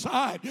other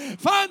side.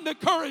 Find the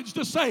courage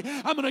to say,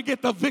 I'm going to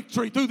get the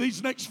victory through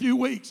these next few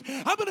weeks.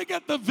 I'm going to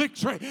get the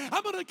victory.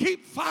 I'm going to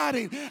keep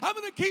fighting. I'm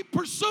going to keep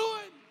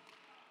pursuing.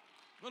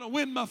 I'm going to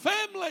win my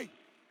family.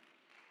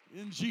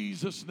 In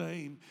Jesus'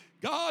 name.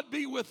 God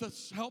be with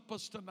us. Help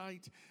us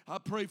tonight. I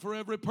pray for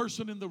every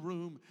person in the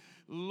room.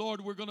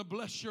 Lord, we're going to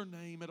bless your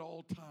name at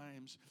all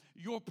times.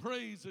 Your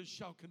praises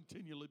shall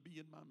continually be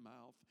in my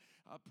mouth.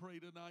 I pray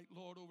tonight,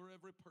 Lord, over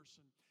every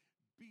person.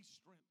 Be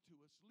strength to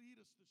us. Lead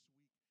us this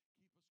week.